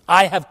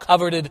 I have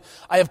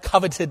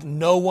coveted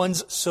no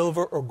one's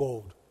silver or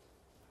gold.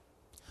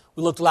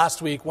 We looked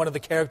last week, one of the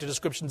character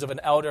descriptions of an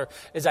elder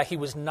is that he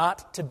was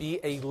not to be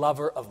a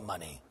lover of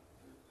money.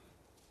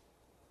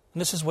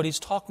 And this is what he's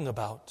talking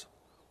about.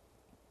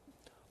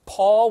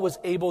 Paul was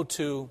able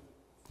to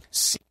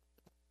see,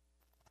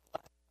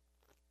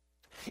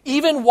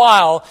 even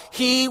while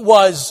he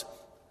was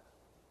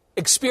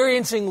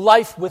experiencing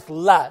life with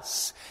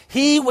less,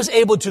 he was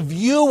able to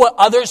view what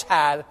others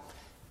had,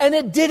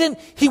 and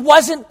he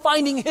wasn't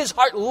finding his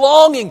heart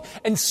longing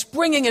and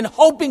springing and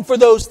hoping for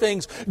those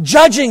things,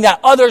 judging that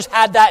others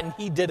had that and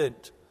he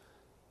didn't.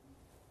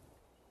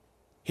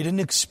 He didn't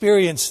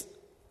experience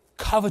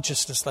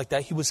covetousness like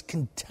that. He was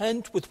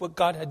content with what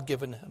God had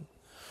given him.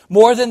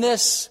 More than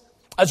this,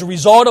 as a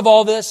result of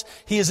all this,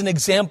 he is an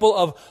example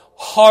of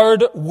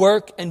hard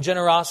work and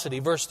generosity.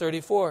 Verse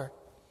 34.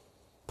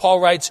 Paul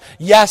writes,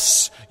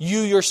 yes, you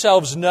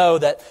yourselves know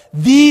that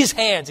these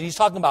hands, and he's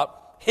talking about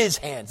his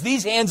hands,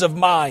 these hands of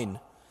mine,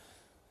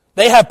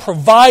 they have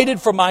provided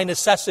for my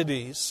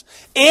necessities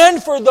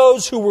and for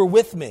those who were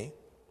with me.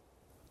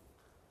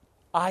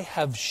 I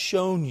have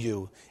shown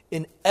you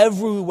in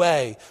every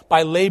way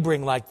by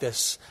laboring like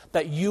this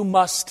that you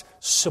must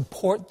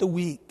support the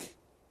weak.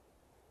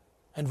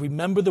 And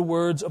remember the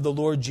words of the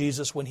Lord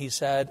Jesus when he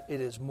said,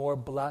 it is more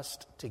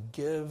blessed to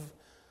give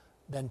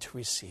than to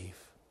receive.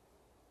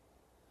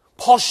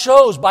 Paul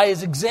shows by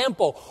his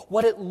example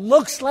what it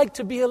looks like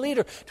to be a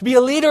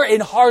leader in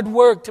hard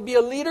work, to be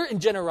a leader in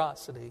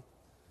generosity.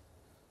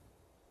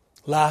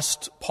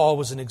 Last, Paul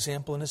was an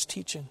example in his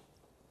teaching.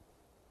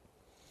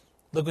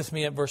 Look with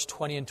me at verse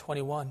 20 and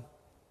 21.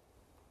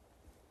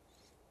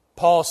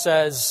 Paul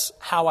says,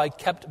 how I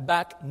kept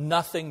back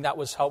nothing that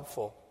was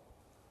helpful,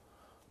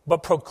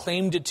 but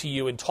proclaimed it to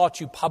you and taught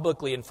you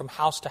publicly and from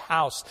house to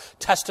house,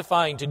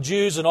 testifying to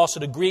Jews and also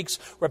to Greeks,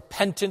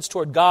 repentance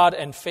toward God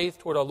and faith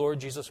toward our Lord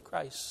Jesus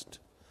Christ.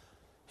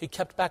 He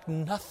kept back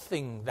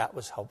nothing that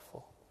was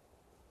helpful.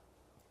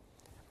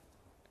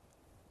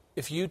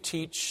 If you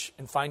teach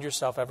and find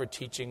yourself ever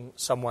teaching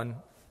someone,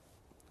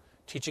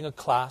 teaching a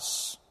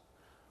class,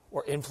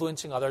 or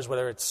influencing others,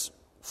 whether it's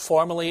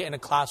formally in a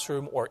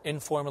classroom or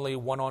informally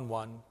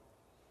one-on-one,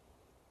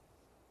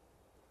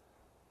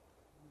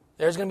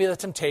 there's going to be the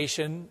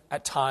temptation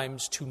at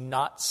times to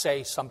not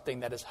say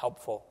something that is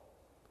helpful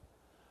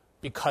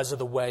because of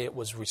the way it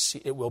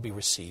will be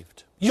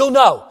received. You'll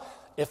know,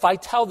 if I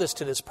tell this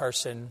to this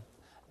person,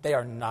 they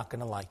are not going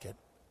to like it.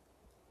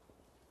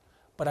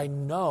 But I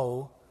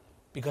know,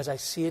 because I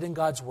see it in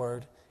God's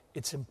Word,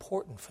 it's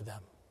important for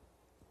them.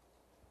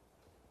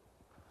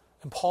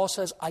 And Paul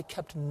says, I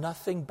kept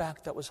nothing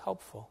back that was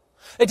helpful.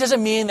 It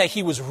doesn't mean that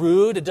he was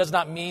rude. It does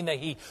not mean that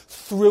he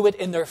threw it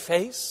in their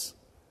face.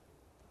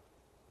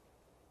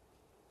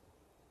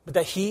 But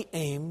that he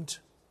aimed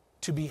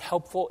to be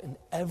helpful in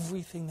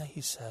everything that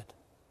he said.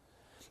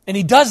 And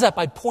he does that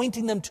by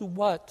pointing them to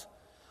what?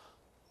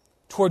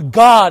 Toward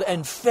God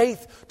and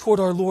faith toward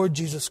our Lord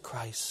Jesus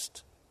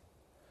Christ.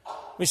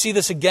 We see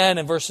this again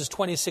in verses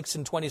 26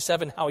 and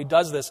 27, how he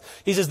does this.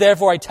 He says,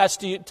 therefore I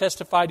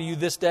testify to you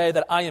this day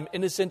that I am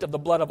innocent of the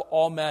blood of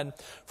all men,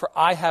 for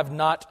I have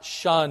not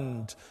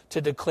shunned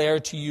to declare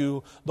to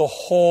you the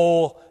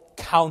whole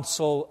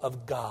counsel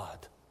of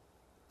God.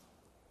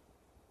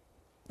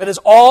 That is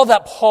all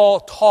that Paul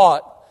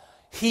taught,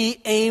 he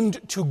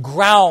aimed to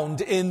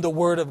ground in the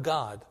Word of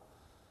God.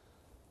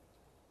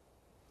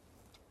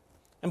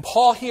 And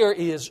Paul here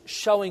is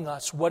showing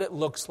us what it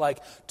looks like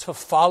to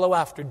follow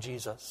after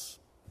Jesus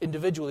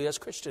individually as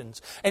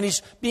Christians. And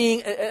he's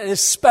being an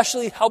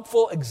especially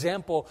helpful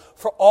example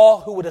for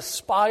all who would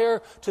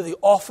aspire to the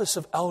office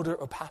of elder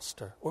or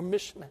pastor or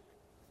missionary.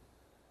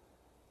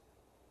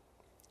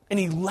 And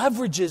he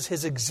leverages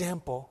his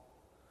example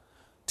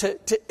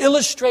to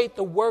illustrate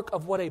the work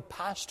of what a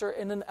pastor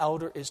and an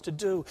elder is to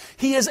do.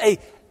 He was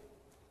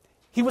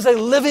a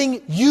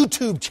living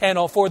YouTube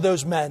channel for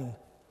those men.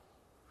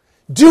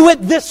 Do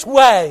it this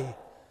way.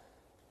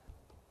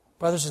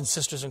 Brothers and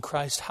sisters in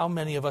Christ, how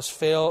many of us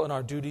fail in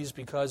our duties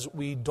because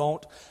we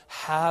don't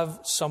have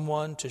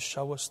someone to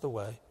show us the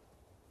way?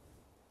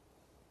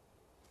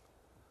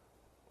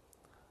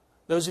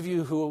 Those of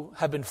you who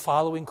have been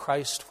following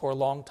Christ for a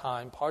long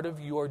time, part of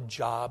your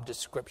job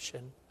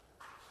description,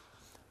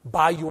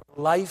 by your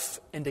life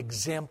and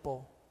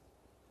example,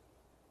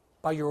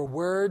 by your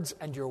words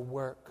and your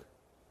work,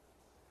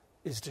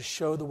 is to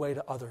show the way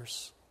to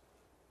others,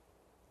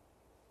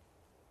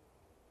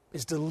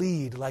 is to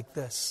lead like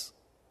this.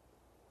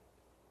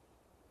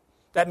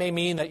 That may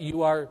mean that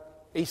you are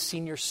a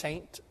senior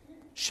saint,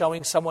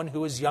 showing someone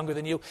who is younger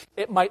than you.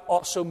 It might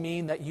also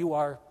mean that you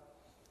are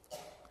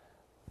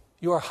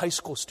a high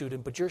school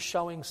student, but you're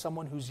showing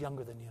someone who's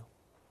younger than you.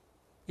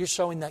 You're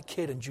showing that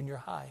kid in junior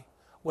high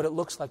what it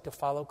looks like to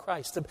follow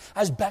Christ,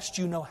 as best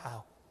you know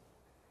how.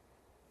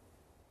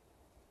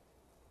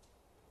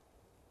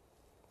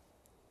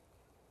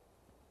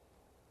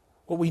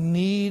 What we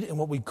need and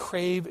what we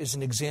crave is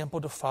an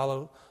example to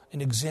follow,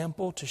 an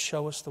example to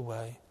show us the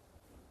way.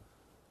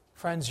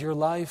 Friends, your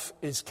life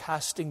is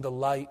casting a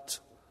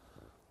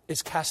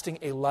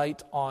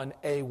light on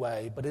a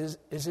way, but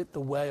is it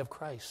the way of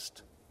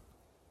Christ?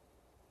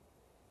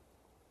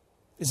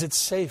 Is it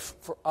safe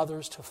for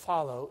others to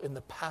follow in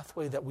the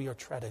pathway that we are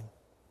treading?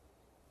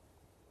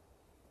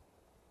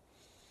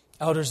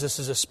 Elders, this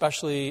is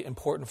especially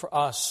important for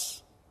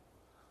us,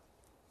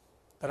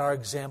 that our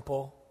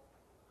example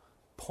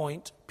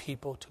point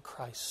people to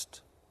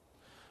Christ.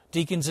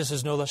 Deacons, this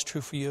is no less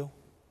true for you.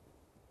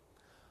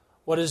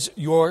 What does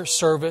your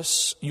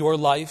service, your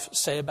life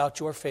say about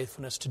your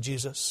faithfulness to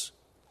Jesus?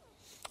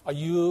 Are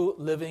you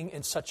living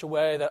in such a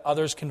way that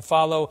others can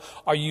follow?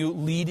 Are you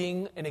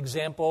leading an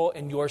example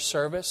in your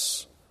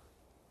service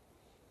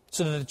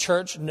so that the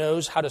church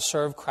knows how to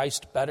serve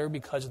Christ better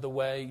because of the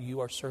way you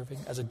are serving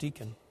as a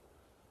deacon?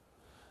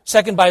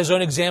 Second, by his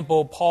own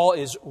example, Paul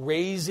is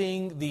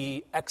raising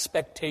the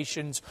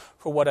expectations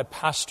for what a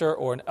pastor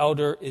or an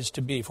elder is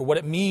to be, for what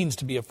it means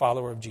to be a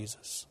follower of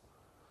Jesus.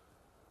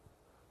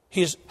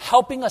 He is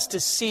helping us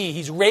to see,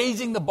 he's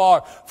raising the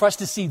bar for us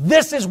to see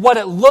this is what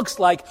it looks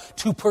like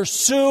to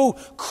pursue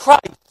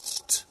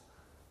Christ.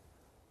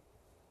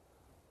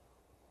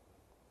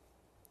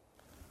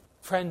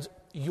 Friends,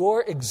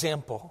 your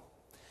example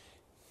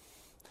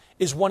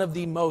is one of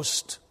the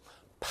most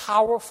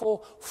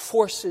powerful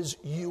forces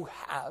you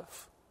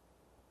have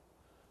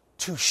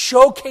to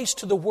showcase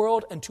to the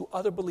world and to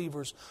other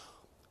believers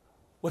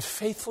what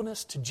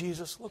faithfulness to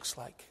Jesus looks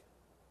like.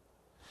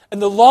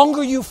 And the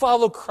longer you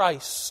follow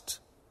Christ,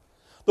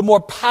 the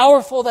more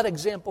powerful that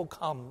example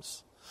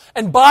comes.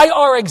 And by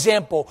our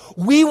example,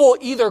 we will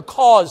either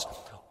cause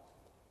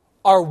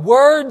our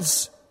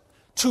words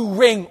to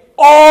ring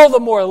all the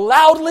more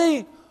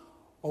loudly,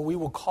 or we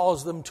will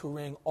cause them to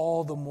ring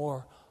all the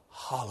more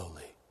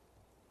hollowly.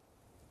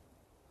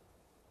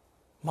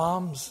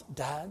 Moms,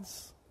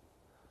 dads,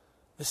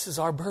 this is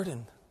our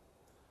burden.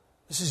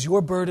 This is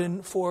your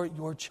burden for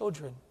your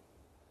children.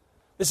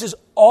 This is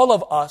all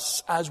of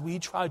us as we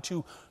try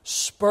to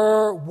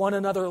spur one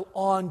another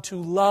on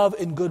to love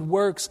and good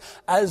works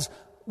as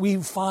we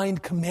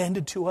find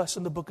commanded to us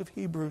in the book of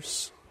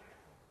Hebrews.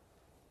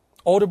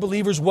 Older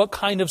believers, what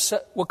kind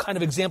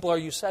of example are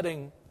you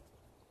setting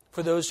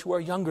for those who are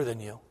younger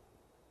than you?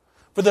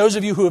 For those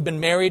of you who have been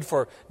married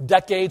for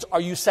decades,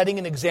 are you setting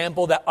an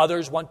example that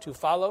others want to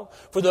follow?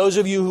 For those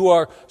of you who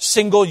are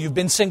single, you've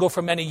been single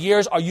for many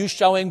years, are you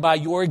showing by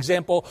your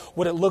example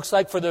what it looks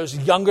like for those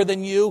younger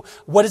than you?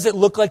 What does it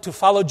look like to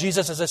follow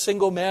Jesus as a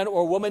single man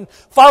or woman?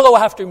 Follow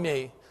after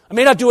me. I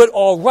may not do it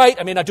all right,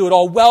 I may not do it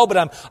all well,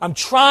 but I'm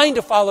trying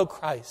to follow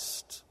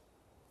Christ.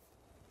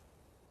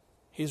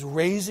 He's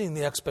raising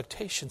the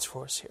expectations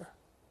for us here.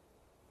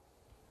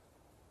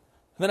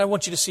 And then I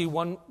want you to see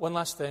one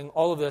last thing.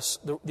 All of this,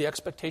 the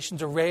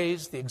expectations are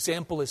raised, the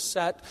example is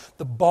set,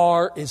 the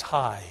bar is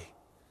high.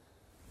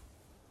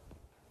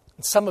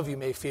 And some of you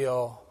may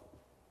feel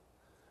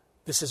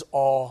this is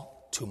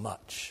all too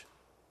much.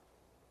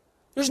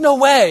 There's no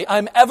way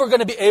I'm ever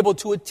going to be able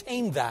to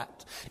attain that.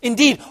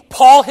 Indeed,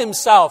 Paul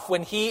himself,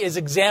 when he is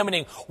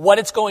examining what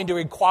it's going to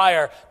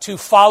require to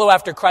follow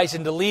after Christ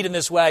and to lead in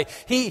this way,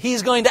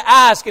 he's going to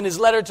ask in his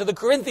letter to the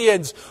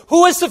Corinthians,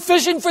 who is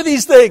sufficient for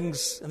these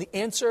things? And the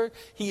answer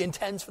he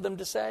intends for them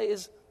to say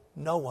is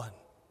no one.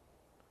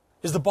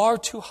 Is the bar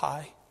too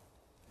high?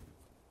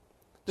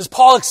 Does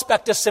Paul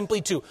expect us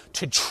simply to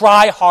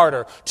try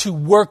harder, to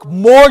work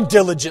more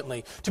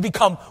diligently, to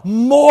become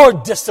more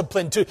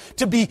disciplined,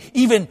 to be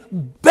even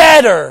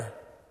better?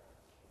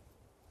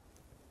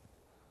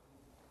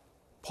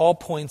 Paul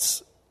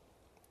points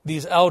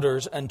these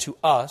elders and to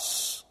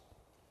us,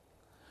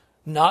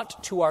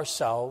 not to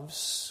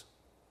ourselves,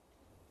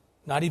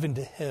 not even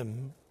to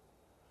him,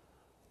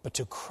 but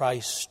to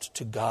Christ,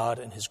 to God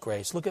and his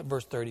grace. Look at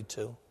verse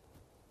 32.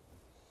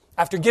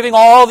 After giving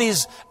all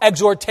these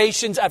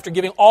exhortations, after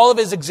giving all of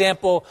his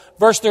example,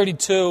 verse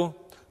 32,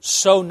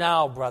 so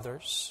now,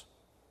 brothers.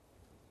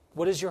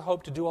 What is your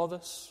hope to do all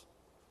this?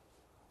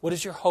 What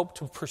is your hope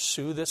to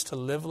pursue this, to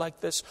live like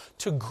this,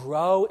 to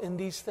grow in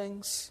these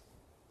things?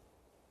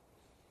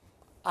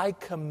 I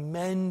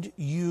commend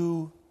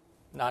you,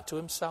 not to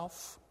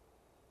himself,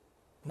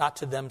 not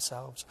to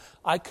themselves.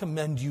 I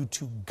commend you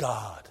to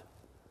God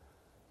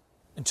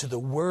and to the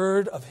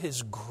word of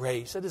his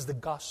grace. That is the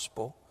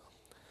gospel,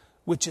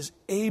 which is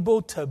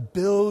able to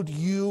build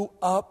you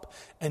up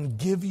and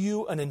give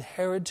you an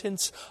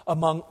inheritance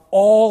among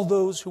all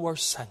those who are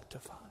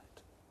sanctified.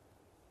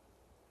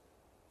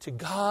 To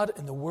God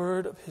and the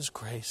word of his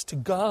grace, to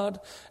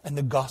God and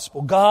the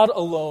gospel. God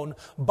alone,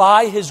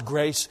 by his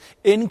grace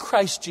in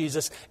Christ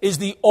Jesus, is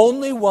the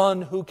only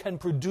one who can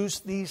produce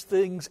these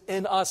things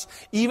in us,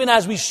 even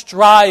as we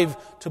strive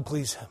to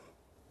please him.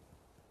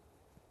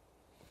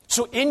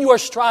 So in your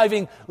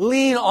striving,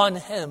 lean on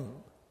him.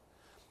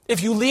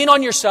 If you lean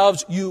on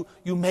yourselves, you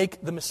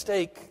make the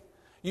mistake.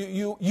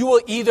 You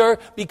will either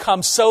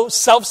become so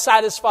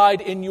self-satisfied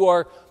in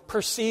your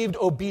perceived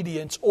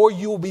obedience, or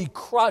you will be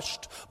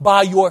crushed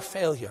by your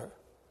failure.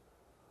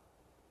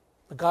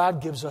 But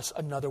God gives us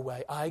another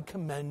way. I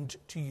commend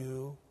to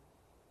you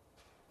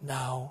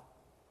now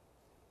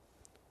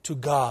to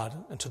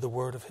God and to the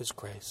word of his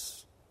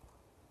grace.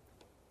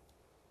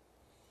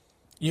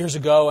 Years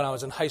ago, when I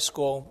was in high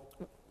school,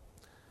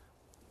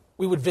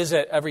 we would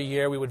visit every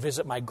year. We would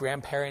visit my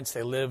grandparents.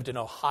 They lived in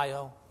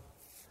Ohio.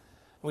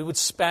 We would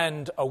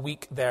spend a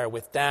week there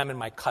with them and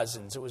my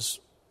cousins. It was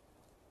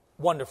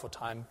wonderful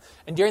time.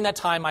 And during that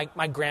time,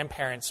 my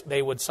grandparents,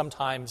 they would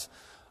sometimes,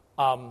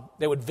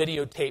 they would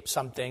videotape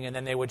something and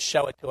then they would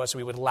show it to us.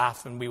 We would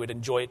laugh and we would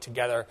enjoy it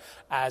together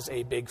as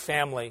a big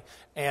family.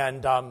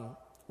 And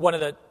one of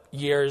the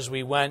years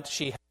we went,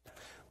 she had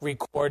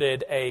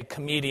recorded a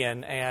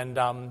comedian,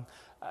 and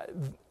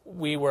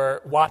we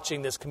were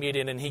watching this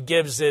comedian, and he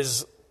gives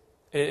his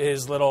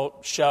little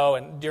show,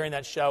 and during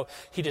that show,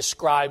 he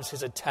describes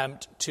his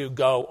attempt to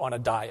go on a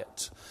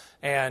diet.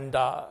 And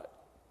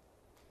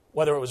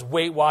whether it was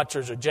Weight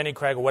Watchers or Jenny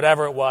Craig or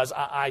whatever it was,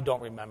 I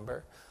don't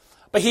remember.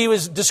 But he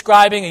was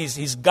describing,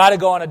 he's got to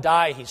go on a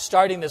diet. He's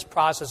starting this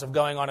process of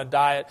going on a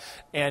diet,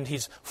 and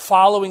he's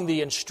following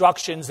the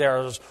instructions.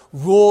 There's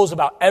rules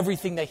about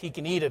everything that he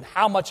can eat and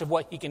how much of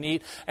what he can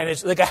eat, and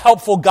it's like a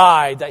helpful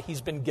guide that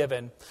he's been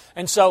given.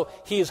 And so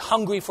he is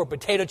hungry for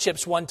potato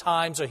chips one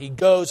time, so he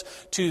goes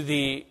to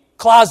the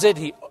closet,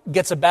 he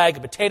gets a bag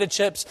of potato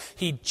chips,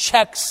 he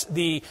checks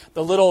the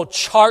little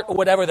chart or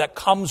whatever that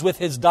comes with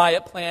his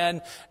diet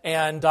plan,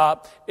 and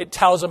it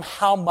tells him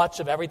how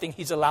much of everything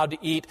he's allowed to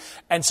eat.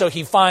 And so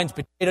he finds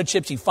potato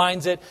chips, he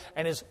finds it,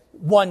 and it's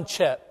one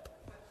chip.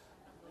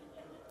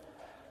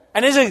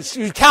 And as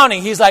he's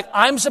counting, he's like,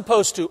 I'm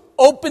supposed to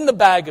open the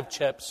bag of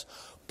chips,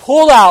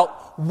 pull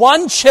out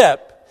one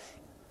chip,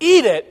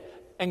 eat it,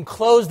 and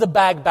close the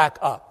bag back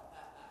up.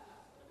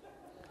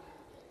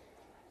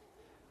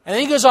 And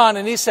then he goes on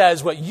and he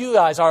says what you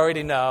guys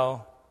already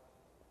know.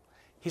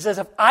 He says,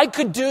 if I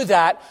could do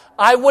that,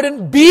 I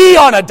wouldn't be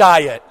on a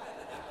diet.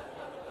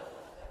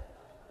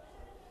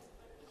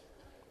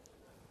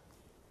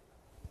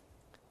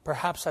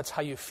 Perhaps that's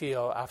how you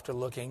feel after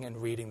looking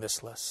and reading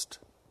this list.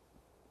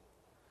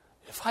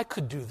 If I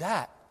could do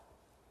that,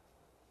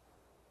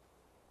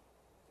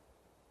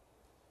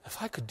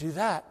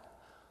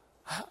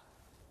 I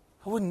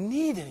wouldn't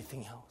need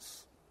anything else.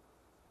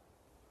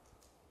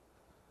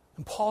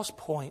 And Paul's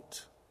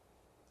point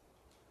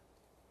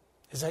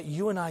is that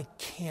you and I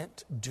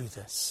can't do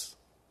this.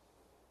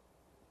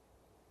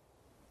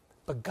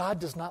 But God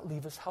does not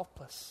leave us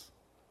helpless.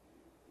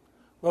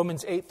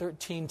 Romans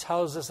 8:13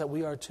 tells us that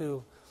we are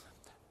to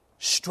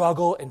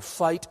struggle and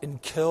fight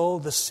and kill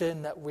the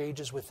sin that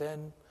rages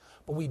within.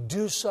 But we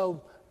do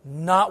so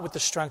not with the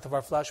strength of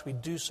our flesh. We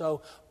do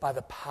so by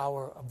the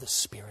power of the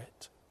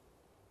Spirit,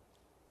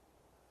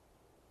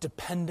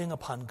 depending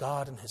upon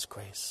God and his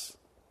grace.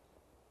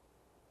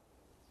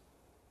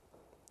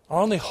 Our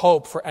only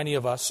hope for any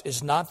of us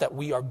is not that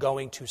we are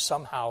going to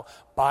somehow,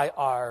 by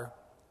our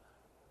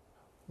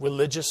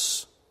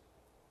religious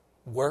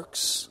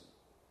works,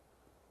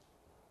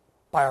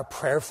 by our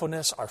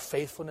prayerfulness, our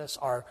faithfulness,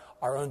 our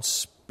own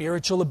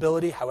spiritual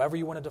ability, however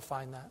you want to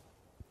define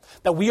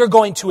that we are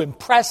going to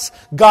impress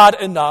God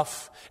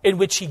enough in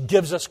which he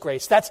gives us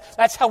grace.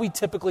 That's how we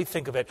typically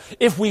think of it.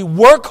 If we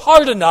work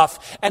hard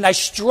enough and I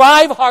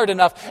strive hard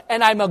enough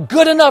and I'm a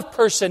good enough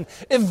person,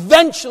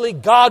 eventually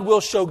God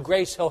will show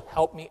grace. He'll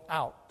help me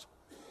out.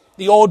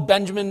 The old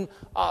Benjamin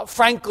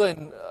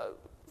Franklin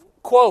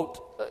quote,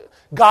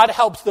 God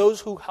helps those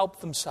who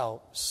help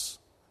themselves.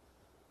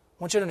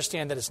 I want you to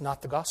understand that it's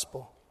not the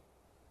gospel.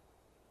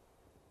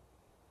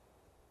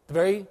 The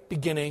very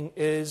beginning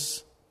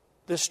is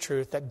this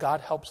truth that God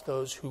helps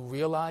those who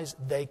realize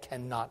they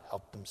cannot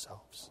help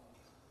themselves.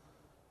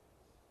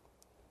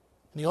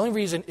 And the only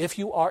reason, if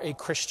you are a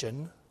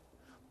Christian,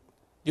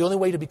 the only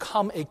way to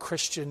become a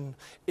Christian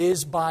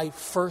is by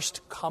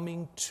first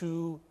coming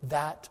to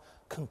that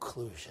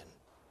conclusion.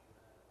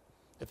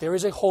 That there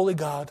is a holy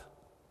God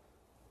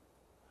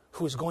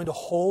who is going to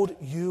hold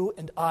you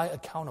and I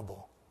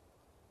accountable.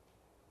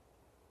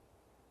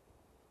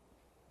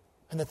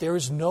 And that there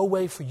is no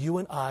way for you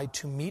and I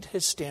to meet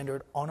his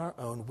standard on our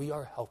own. We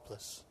are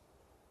helpless.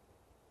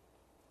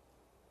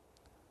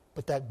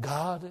 But that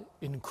God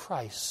in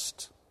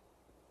Christ,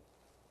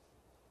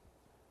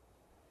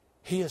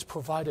 he has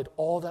provided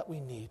all that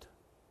we need.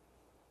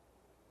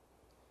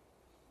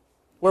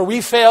 Where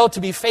we fail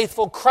to be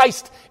faithful,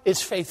 Christ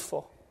is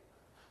faithful.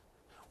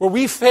 Where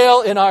we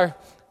fail in our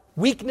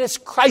weakness,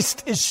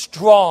 Christ is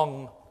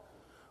strong.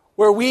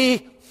 Where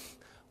we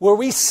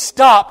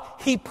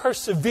stop, He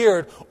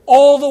persevered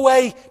all the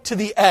way to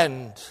the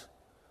end,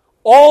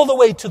 all the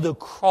way to the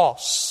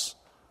cross,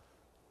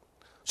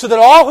 so that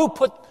all who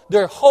put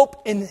their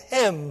hope in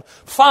Him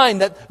find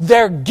that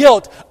their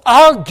guilt,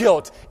 our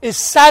guilt, is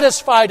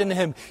satisfied in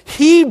Him.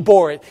 He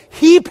bore it.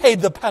 He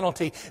paid the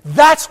penalty.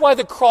 That's why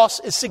the cross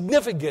is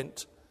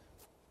significant.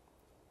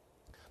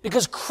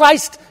 Because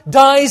Christ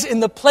dies in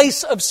the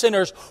place of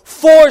sinners,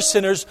 for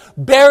sinners,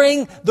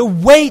 bearing the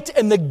weight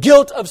and the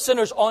guilt of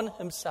sinners on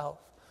Himself.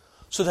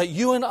 So that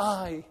you and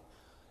I,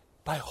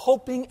 by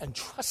hoping and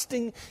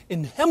trusting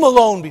in Him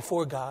alone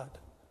before God,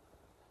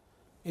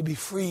 may be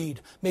freed,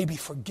 may be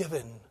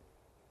forgiven,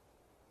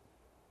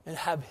 and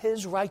have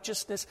His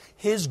righteousness,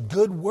 His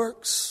good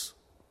works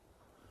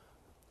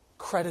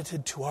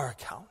credited to our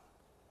account.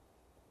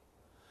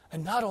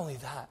 And not only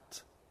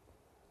that,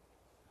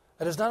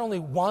 it is not only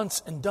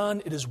once and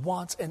done, it is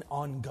once and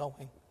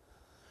ongoing.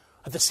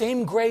 The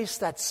same grace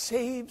that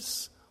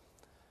saves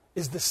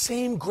is the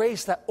same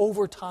grace that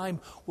over time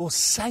will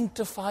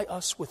sanctify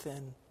us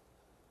within,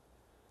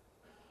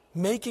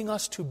 making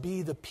us to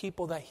be the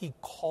people that He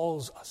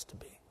calls us to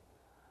be.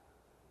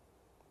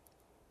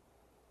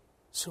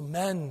 So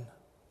men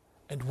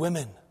and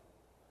women,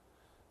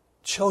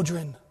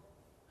 children,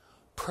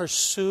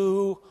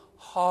 pursue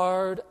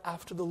hard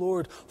after the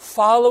Lord.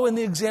 Follow in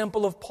the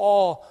example of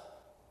Paul.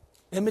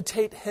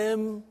 Imitate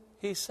him,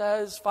 he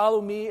says.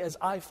 Follow me as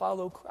I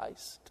follow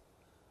Christ.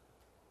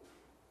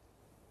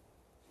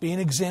 Be an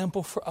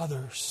example for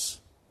others.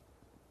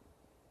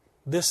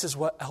 This is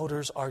what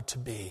elders are to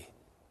be.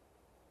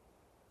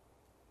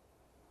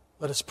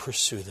 Let us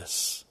pursue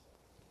this.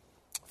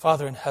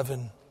 Father in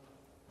heaven,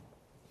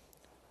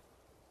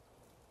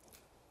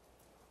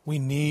 we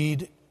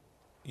need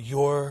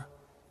your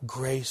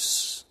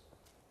grace,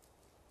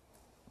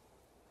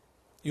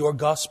 your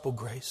gospel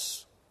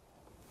grace.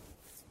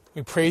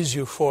 We praise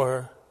you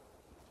for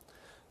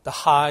the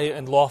high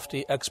and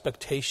lofty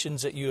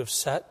expectations that you have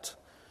set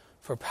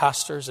for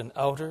pastors and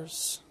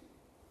elders.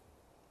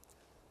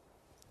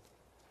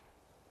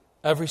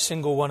 Every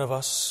single one of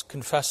us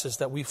confesses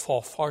that we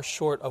fall far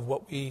short of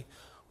what we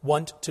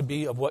want to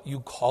be, of what you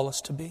call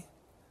us to be.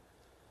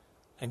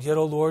 And yet,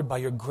 O Lord, by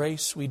your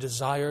grace, we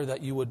desire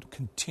that you would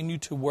continue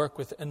to work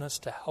within us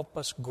to help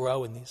us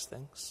grow in these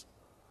things.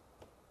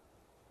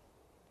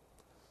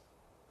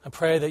 I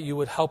pray that you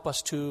would help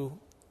us to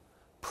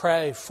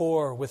pray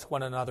for with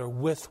one another,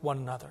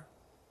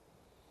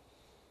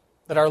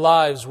 that our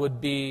lives would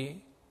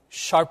be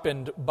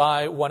sharpened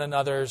by one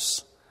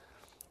another's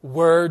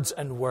words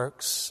and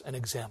works and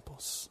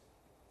examples.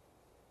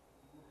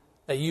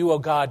 That you, O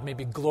God, may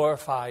be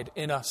glorified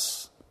in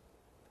us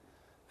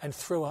and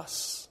through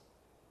us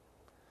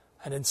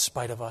and in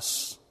spite of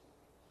us.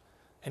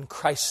 In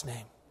Christ's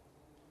name,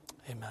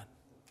 amen.